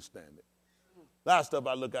there, you can stand it. A lot of stuff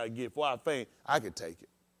I look at and get, before I faint, I can take it.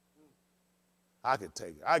 I can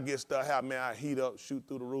take it. I get stuff out, man, I heat up, shoot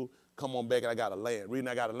through the roof, come on back, and I got to land. Reason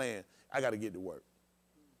I got to land, I got to get to work.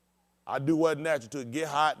 I do what's natural to it. Get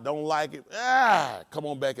hot, don't like it, come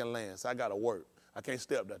on back and land. So I got to work. I can't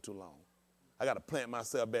stay up there too long. I got to plant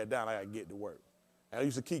myself back down. I got to get to work. And I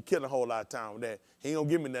used to keep killing a whole lot of time with that. He ain't going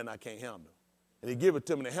to give me nothing I can't handle. And he give it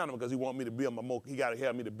to me to handle because he want me to build he got to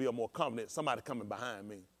help me to build more confidence. Somebody coming behind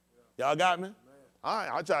me. Y'all got me? All right,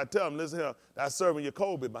 I try to tell him, listen here, that's serving your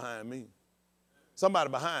Kobe behind me. Somebody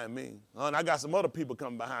behind me. And I got some other people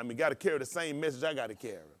coming behind me. Got to carry the same message I got to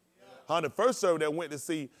carry. The first servant that went to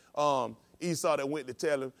see Esau that went to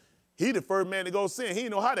tell him, he the first man to go sin. He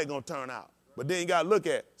didn't know how they're going to turn out. But then you got to look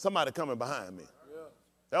at somebody coming behind me.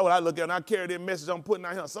 That's what I look at, and I carry that message I'm putting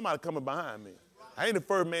out here. Somebody coming behind me. I ain't the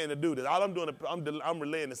first man to do this. All I'm doing is I'm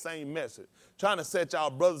relaying the same message. Trying to set y'all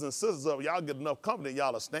brothers and sisters up. Y'all get enough company,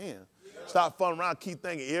 y'all will stand. Stop funning around, keep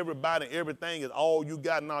thinking everybody and everything is all you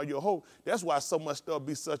got and all your hope. That's why so much stuff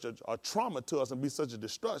be such a trauma to us and be such a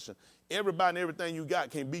destruction. Everybody and everything you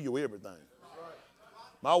got can't be your everything.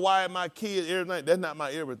 My wife, my kids, everything, that's not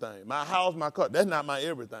my everything. My house, my car, that's not my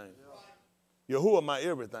everything. Yahuwah my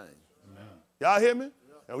everything. Amen. Y'all hear me?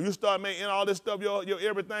 And when you start making all this stuff your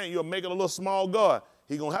everything, you'll make it a little small God.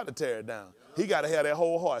 He going to have to tear it down. He got to have that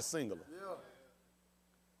whole heart singular.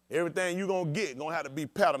 Everything you're going to get going to have to be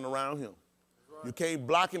patterned around him. You can't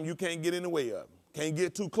block him. You can't get in the way of him. Can't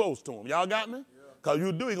get too close to him. Y'all got me? Because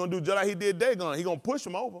you do, he's going to do just like he did Dagon. He's going to push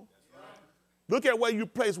him over. Look at where you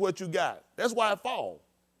place what you got. That's why it falls.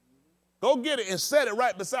 Go get it and set it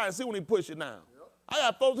right beside and see when he push it down. I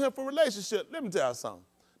got folks here for relationship. Let me tell you something.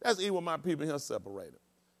 That's even my people here separated.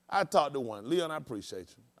 I talked to one. Leon, I appreciate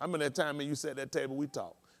you. I remember that time when you sat at that table, we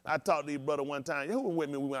talked. I talked to your brother one time. Who was with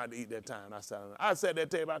me? We went out to eat that time. I sat at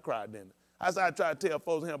that table, I cried then. I tried to tell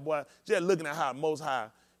folks here, boy, just looking at how Most High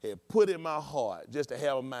had put in my heart just to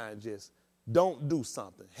have a mind just don't do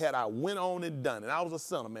something. Had I went on and done it, I was a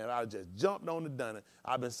sinner, man. I just jumped on and done it.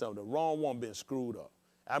 I've been selling the wrong one, been screwed up.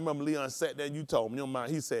 I remember Leon sat there and you told me, you know,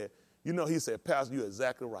 mind, he said, Pastor, you're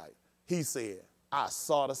exactly right. He said, I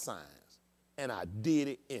saw the signs and I did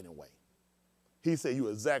it anyway. He said, you're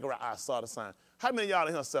exactly right. I saw the signs. How many of y'all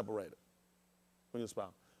in here separated from your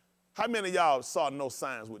spouse? How many of y'all saw no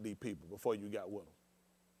signs with these people before you got with them?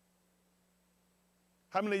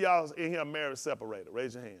 How many of y'all in here married separated?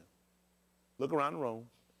 Raise your hand. Look around the room.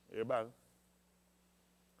 Everybody.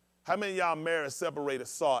 How many of y'all married separated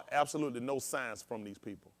saw absolutely no signs from these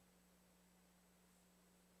people?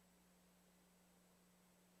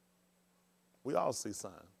 We all see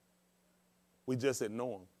signs. We just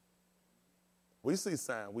ignore them. We see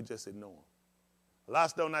signs, we just ignore them. A lot of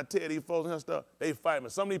stuff when I tell these folks and stuff, they fight me.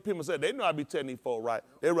 Some of these people say they know I be telling these folks right.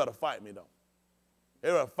 They rather fight me though.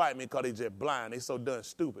 They rather fight me because they just blind. They so done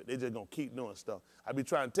stupid. They just gonna keep doing stuff. I be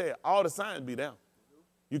trying to tell you, all the signs be down.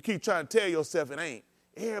 You keep trying to tell yourself it ain't.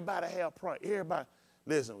 Everybody have problems. Everybody.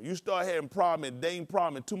 Listen, when you start having problems and dating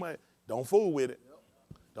problems and too much, don't fool with it.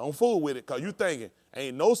 Don't fool with it because you thinking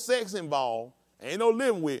ain't no sex involved, ain't no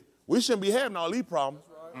living with. We shouldn't be having all these problems.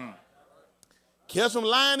 Catch them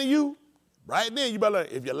lying to you, right then you better,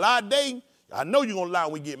 if you lie dating, I know you're going to lie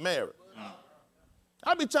when we get married.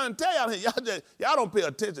 I be trying to tell y'all, y'all don't pay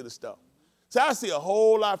attention to stuff. So I see a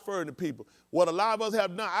whole lot further than people. What a lot of us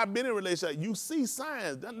have done, I've been in a relationship, you see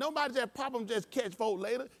signs. Nobody just pop them, just catch folk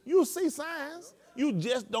later. You see signs. You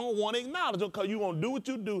just don't want to acknowledge them because you want to do what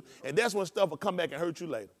you do, and that's when stuff will come back and hurt you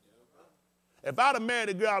later. If I'd have married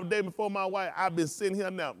a girl I was dating before my wife, I'd been sitting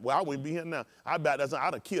here now. Well, I wouldn't be here now. I'd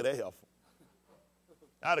have killed that heifer.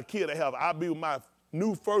 I'd have killed that heifer. I'd be with my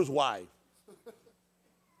new first wife.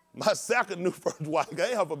 My second new first wife.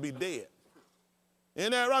 That heifer be dead.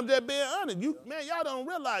 And I'm just being honest. Man, y'all don't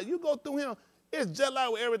realize, you go through him, it's just like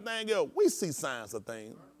with everything else. We see signs of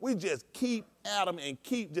things. We just keep at them and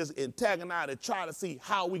keep just antagonizing and try to see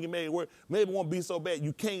how we can make it work. Maybe it won't be so bad.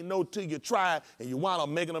 You can't know till you try and you wind up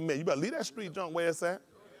making a mess. You better leave that street junk where it's at.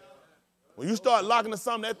 When you start locking to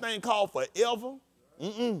something, that thing called forever,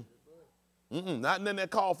 not nothing that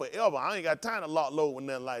called forever. I ain't got time to lock load with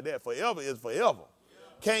nothing like that. Forever is forever.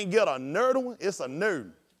 Can't get a nerd one, it's a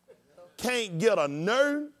nerd. Can't get a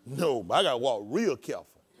nerd? No, I got to walk real careful.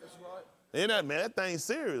 Ain't that, man, that thing's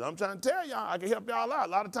serious. I'm trying to tell y'all, I can help y'all out. A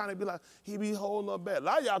lot of times they be like, he be holding up bad. A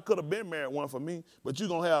lot of y'all could have been married one for me, but you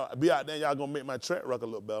going to be out there and y'all going to make my track record a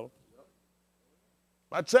little better.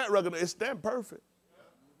 My track record is stamped perfect.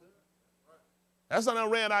 That's why I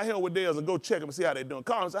ran out here with theirs and go check them and see how they doing.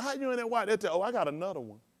 Call them and say, how you in that white? They tell, oh, I got another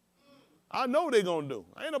one. I know what they going to do.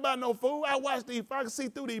 I ain't nobody no fool. I watch these, I can see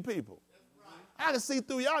through these people. I can see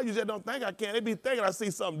through y'all. You just don't think I can. They be thinking I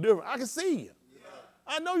see something different. I can see you.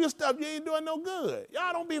 I know your stuff. You ain't doing no good.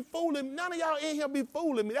 Y'all don't be fooling. None of y'all in here be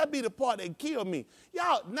fooling me. That be the part that kill me.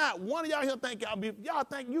 Y'all, not one of y'all here think y'all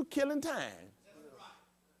think you killing time.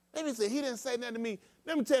 Let me say, he didn't say nothing to me.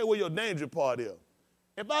 Let me tell you what your danger part is.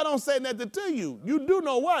 If I don't say nothing to you, you do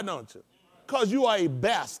know why, don't you? Because you are a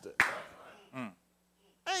bastard.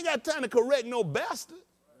 I ain't got time to correct no bastard.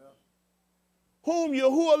 Whom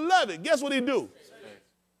Yahuwah loveth. Guess what he do?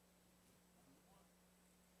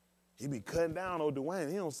 He be cutting down on Dwayne.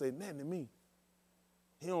 He don't say nothing to me.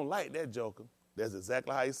 He don't like that joker. That's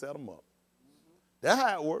exactly how he set him up. That's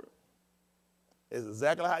how it works. It's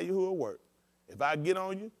exactly how Yahuwah work. If I get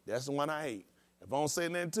on you, that's the one I hate. If I don't say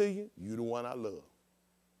nothing to you, you the one I love.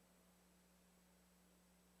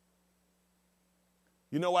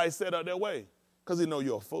 You know why he set up that way? Because he know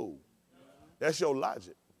you're a fool. That's your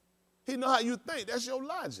logic. He know how you think. That's your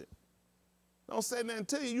logic. Don't say nothing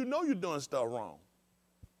to you. You know you're doing stuff wrong.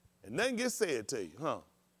 And nothing gets said to you, huh?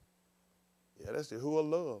 Yeah, that's Yahuwah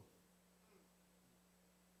love.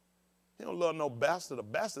 He don't love no bastard. A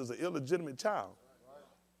bastard is an illegitimate child.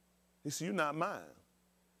 He said, you're not mine.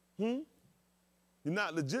 You're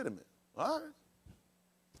not legitimate. All right.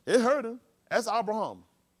 It hurt him. That's Abraham.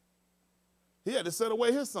 He had to set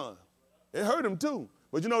away his son. It hurt him too.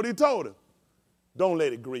 But you know what he told him? Don't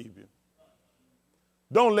let it grieve you.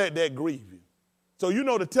 Don't let that grieve you. So you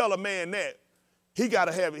know to tell a man that, he got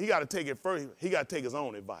to have it. He got to take it first. He got to take his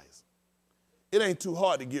own advice. It ain't too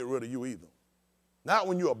hard to get rid of you either. Not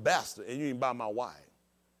when you're a bastard and you ain't by my wife.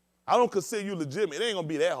 I don't consider you legitimate. It ain't going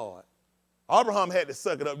to be that hard. Abraham had to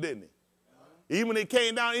suck it up, didn't he? Even when it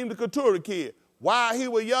came down, even the Keturah kid, while he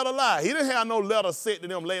was yet alive, he didn't have no letter sent to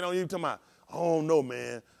them laying on you talking about, I don't know,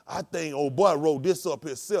 man. I think old boy wrote this up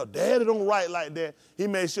himself. Daddy don't write like that. He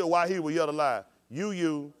made sure while he was yet alive,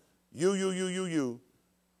 you,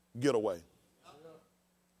 get away.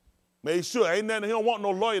 Made sure, ain't nothing, he don't want no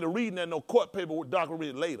lawyer to read nothing, no court paper with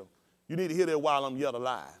document later. You need to hear that while I'm yet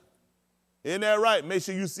alive. Isn't that right? Make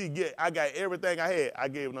sure you see, I got everything I had, I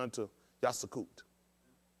gave it unto Yasakut.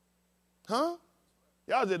 Huh?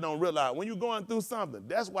 Y'all just don't realize when you're going through something,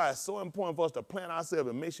 that's why it's so important for us to plan ourselves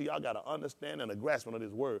and make sure y'all got an understanding and a grasping of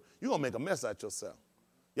this word. You're going to make a mess out yourself.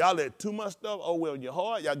 Y'all let too much stuff over in your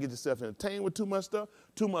heart. Y'all get yourself entertained with too much stuff.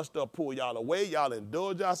 Too much stuff pull y'all away. Y'all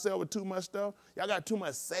indulge yourself with too much stuff. Y'all got too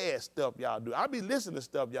much sad stuff y'all do. I be listening to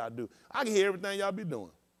stuff y'all do. I can hear everything y'all be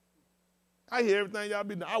doing. I hear everything y'all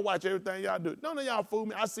be doing. I watch everything y'all do. None of y'all fool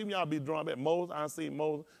me. I see y'all be drawn back. Moses, I see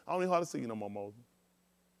Moses. I don't even hardly see you no more, Moses.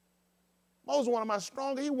 Moses is one of my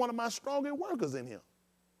strongest. He's one of my strongest workers in here.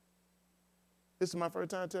 This is my first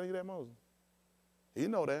time telling you that, Moses. You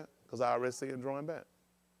know that because I already see him drawing back.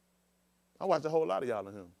 I watched a whole lot of y'all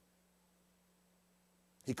in him.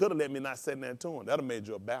 He could have let me not say that to him. That would have made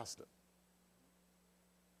you a bastard.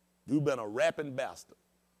 You've been a rapping bastard.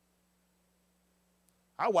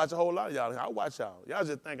 I watch a whole lot of y'all. I watch y'all. Y'all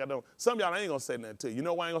just think I don't. Some of y'all ain't going to say nothing to you. You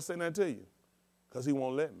know why I ain't going to say nothing to you? Because he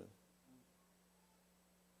won't let me.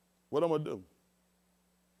 What I'm going to do?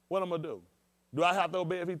 What I'm going to do? Do I have to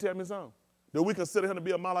obey if he tell me something? Do we consider him to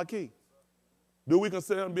be a Malachi? Do we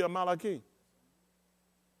consider him to be a Malachi?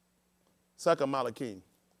 Second Malachi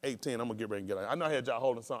 18. I'm going to get ready and get out. I know I had y'all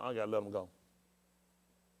holding something. I got to let them go.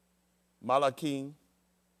 Malachi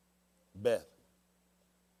Beth.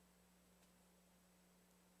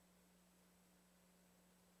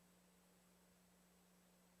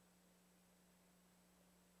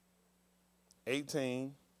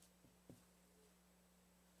 $18.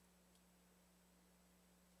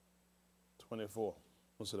 24.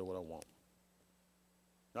 Consider what I want.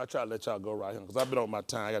 I try to let y'all go right here because I've been on my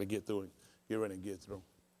time. I got to get through it. Get ready and get through.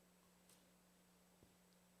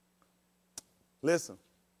 Listen,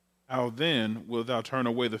 How then wilt thou turn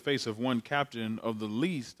away the face of one captain of the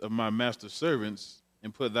least of my master's servants,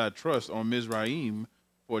 and put thy trust on Mizraim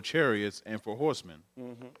for chariots and for horsemen?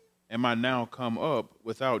 Mm-hmm. Am I now come up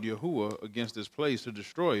without Yahuwah against this place to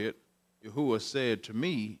destroy it? Yahuwah said to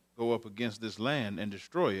me, Go up against this land and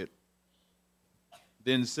destroy it.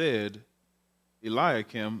 Then said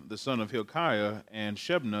Eliakim, the son of Hilkiah, and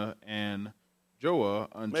Shebna, and Joah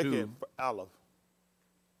unto... Make it Aleph,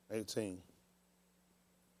 18.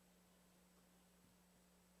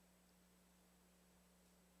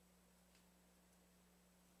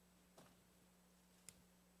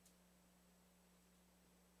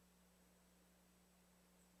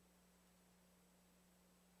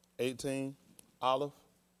 Aleph,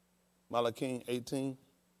 Malachim 18,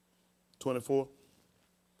 24.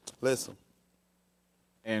 Listen.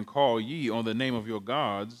 And call ye on the name of your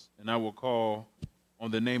gods, and I will call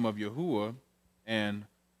on the name of Yahuwah, and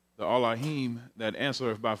the Elohim that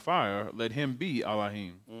answereth by fire, let him be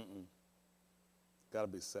Elohim. Got to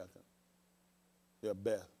be second. Yeah,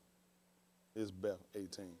 Beth. It's Beth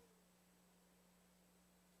 18.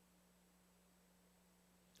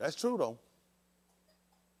 That's true, though.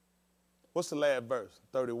 What's the last verse?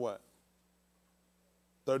 30 what?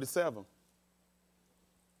 37.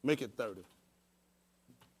 Make it 30.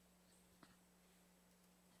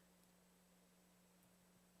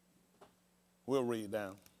 We'll read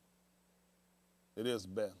down. It is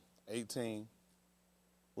Beth. 18.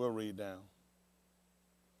 We'll read down.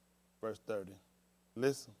 Verse 30.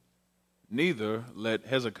 Listen. Neither let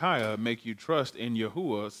Hezekiah make you trust in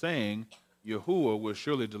Yahuwah, saying, Yahuwah will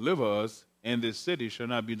surely deliver us, and this city shall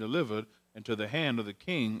not be delivered into the hand of the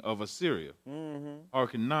king of Assyria.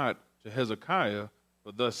 Hearken not to Hezekiah,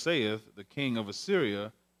 for thus saith the king of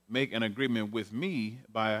Assyria, make an agreement with me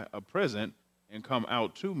by a present, and come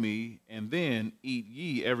out to me, and then eat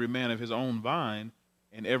ye every man of his own vine,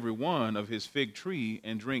 and every one of his fig tree,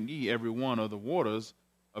 and drink ye every one of the waters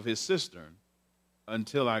of his cistern,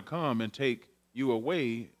 until I come and take you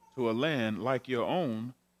away to a land like your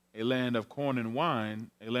own, a land of corn and wine,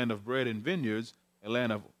 a land of bread and vineyards, a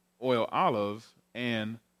land of oil olive,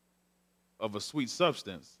 and of a sweet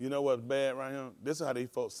substance. You know what's bad right here? This is how these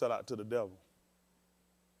folks sell out to the devil.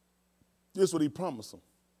 This is what he promised them.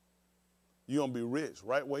 You're going to be rich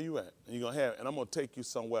right where you at. And you're going to have, and I'm going to take you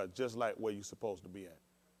somewhere just like where you're supposed to be at.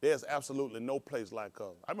 There's absolutely no place like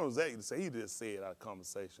us. I remember Zach used to say, he just said out of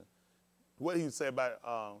conversation. What did he say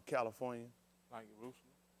about California? Like Jerusalem?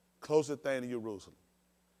 Closest thing to Jerusalem.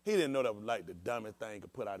 He didn't know that was like the dumbest thing he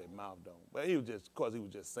could put out his mouth, though. But he was just, because he was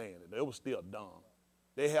just saying it. It was still dumb.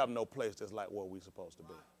 They have no place that's like where we're supposed to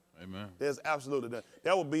be. Amen. There's absolutely none.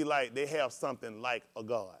 That would be like they have something like a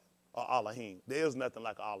God or Elohim. There's nothing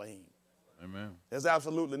like Elohim. Amen. There's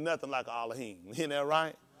absolutely nothing like Elohim. Isn't that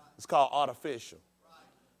right? It's called artificial.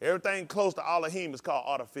 Everything close to Elohim is called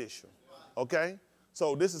artificial. Okay?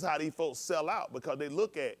 So this is how these folks sell out, because they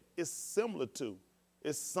look at it's similar to,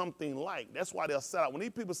 it's something like. That's why they'll sell out. When these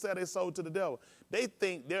people sell their soul to the devil, they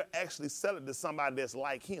think they're actually selling to somebody that's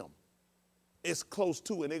like him. It's close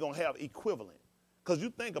to, and they're going to have equivalent. Because you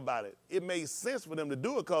think about it, it made sense for them to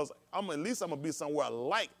do it, because at least I'm going to be somewhere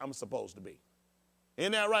like I'm supposed to be.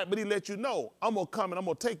 Isn't that right? But he let you know, I'm going to come and I'm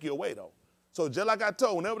going to take you away, though. So just like I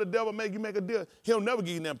told, whenever the devil make you make a deal, he'll never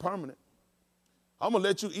give you nothing permanent. I'm going to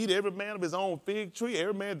let you eat every man of his own fig tree,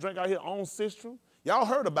 every man drink out his own cistern. Y'all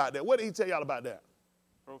heard about that. What did he tell y'all about that?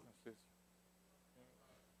 Broken cistern.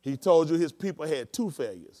 He told you his people had two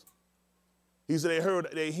failures. He said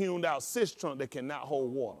they hewn out cistern that cannot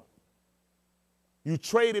hold water. You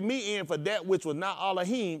traded me in for that which was not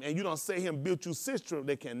Elohim, and you don't say him built you cistern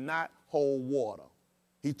that cannot hold water.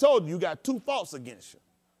 He told you got two faults against you.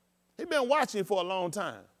 He's been watching you for a long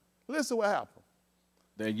time. Listen what happened.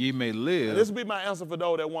 That ye may live. And this will be my answer for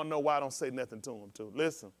those that want to know why I don't say nothing to them, too.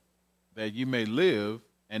 Listen. That ye may live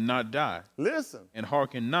and not die. Listen. And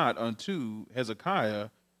hearken not unto Hezekiah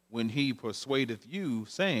when he persuadeth you,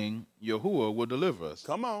 saying, Yahuwah will deliver us.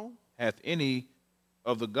 Come on. Hath any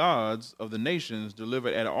of the gods of the nations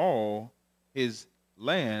delivered at all his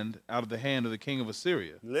land out of the hand of the king of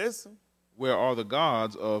Assyria? Listen. Where are the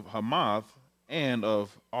gods of Hamath and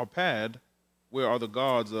of Arpad? Where are the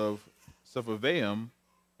gods of Sepharvaim,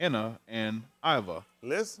 Henna, and Iva?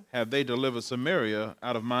 Listen. Have they delivered Samaria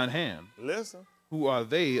out of mine hand? Listen. Who are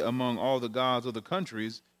they among all the gods of the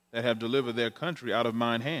countries that have delivered their country out of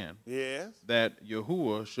mine hand? Yes. That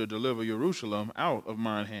Yahuwah should deliver Jerusalem out of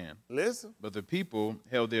mine hand. Listen. But the people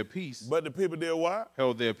held their peace. But the people did what?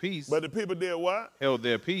 Held their peace. But the people did what? Held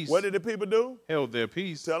their peace. What did the people do? Held their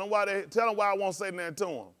peace. Tell them why I won't say nothing to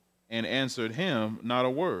them. And answered him not a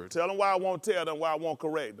word. Tell them why I won't tell them, why I won't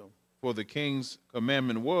correct them. For the king's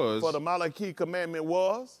commandment was, For the Malachi commandment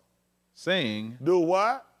was, saying, do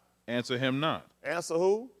what? answer him not. Answer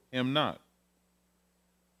who? Him not.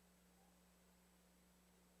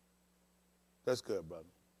 That's good, brother.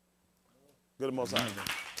 Good the Most High.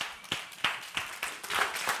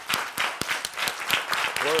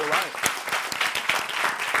 Word right.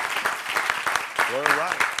 Word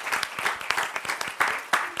right.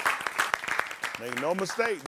 Make no mistake.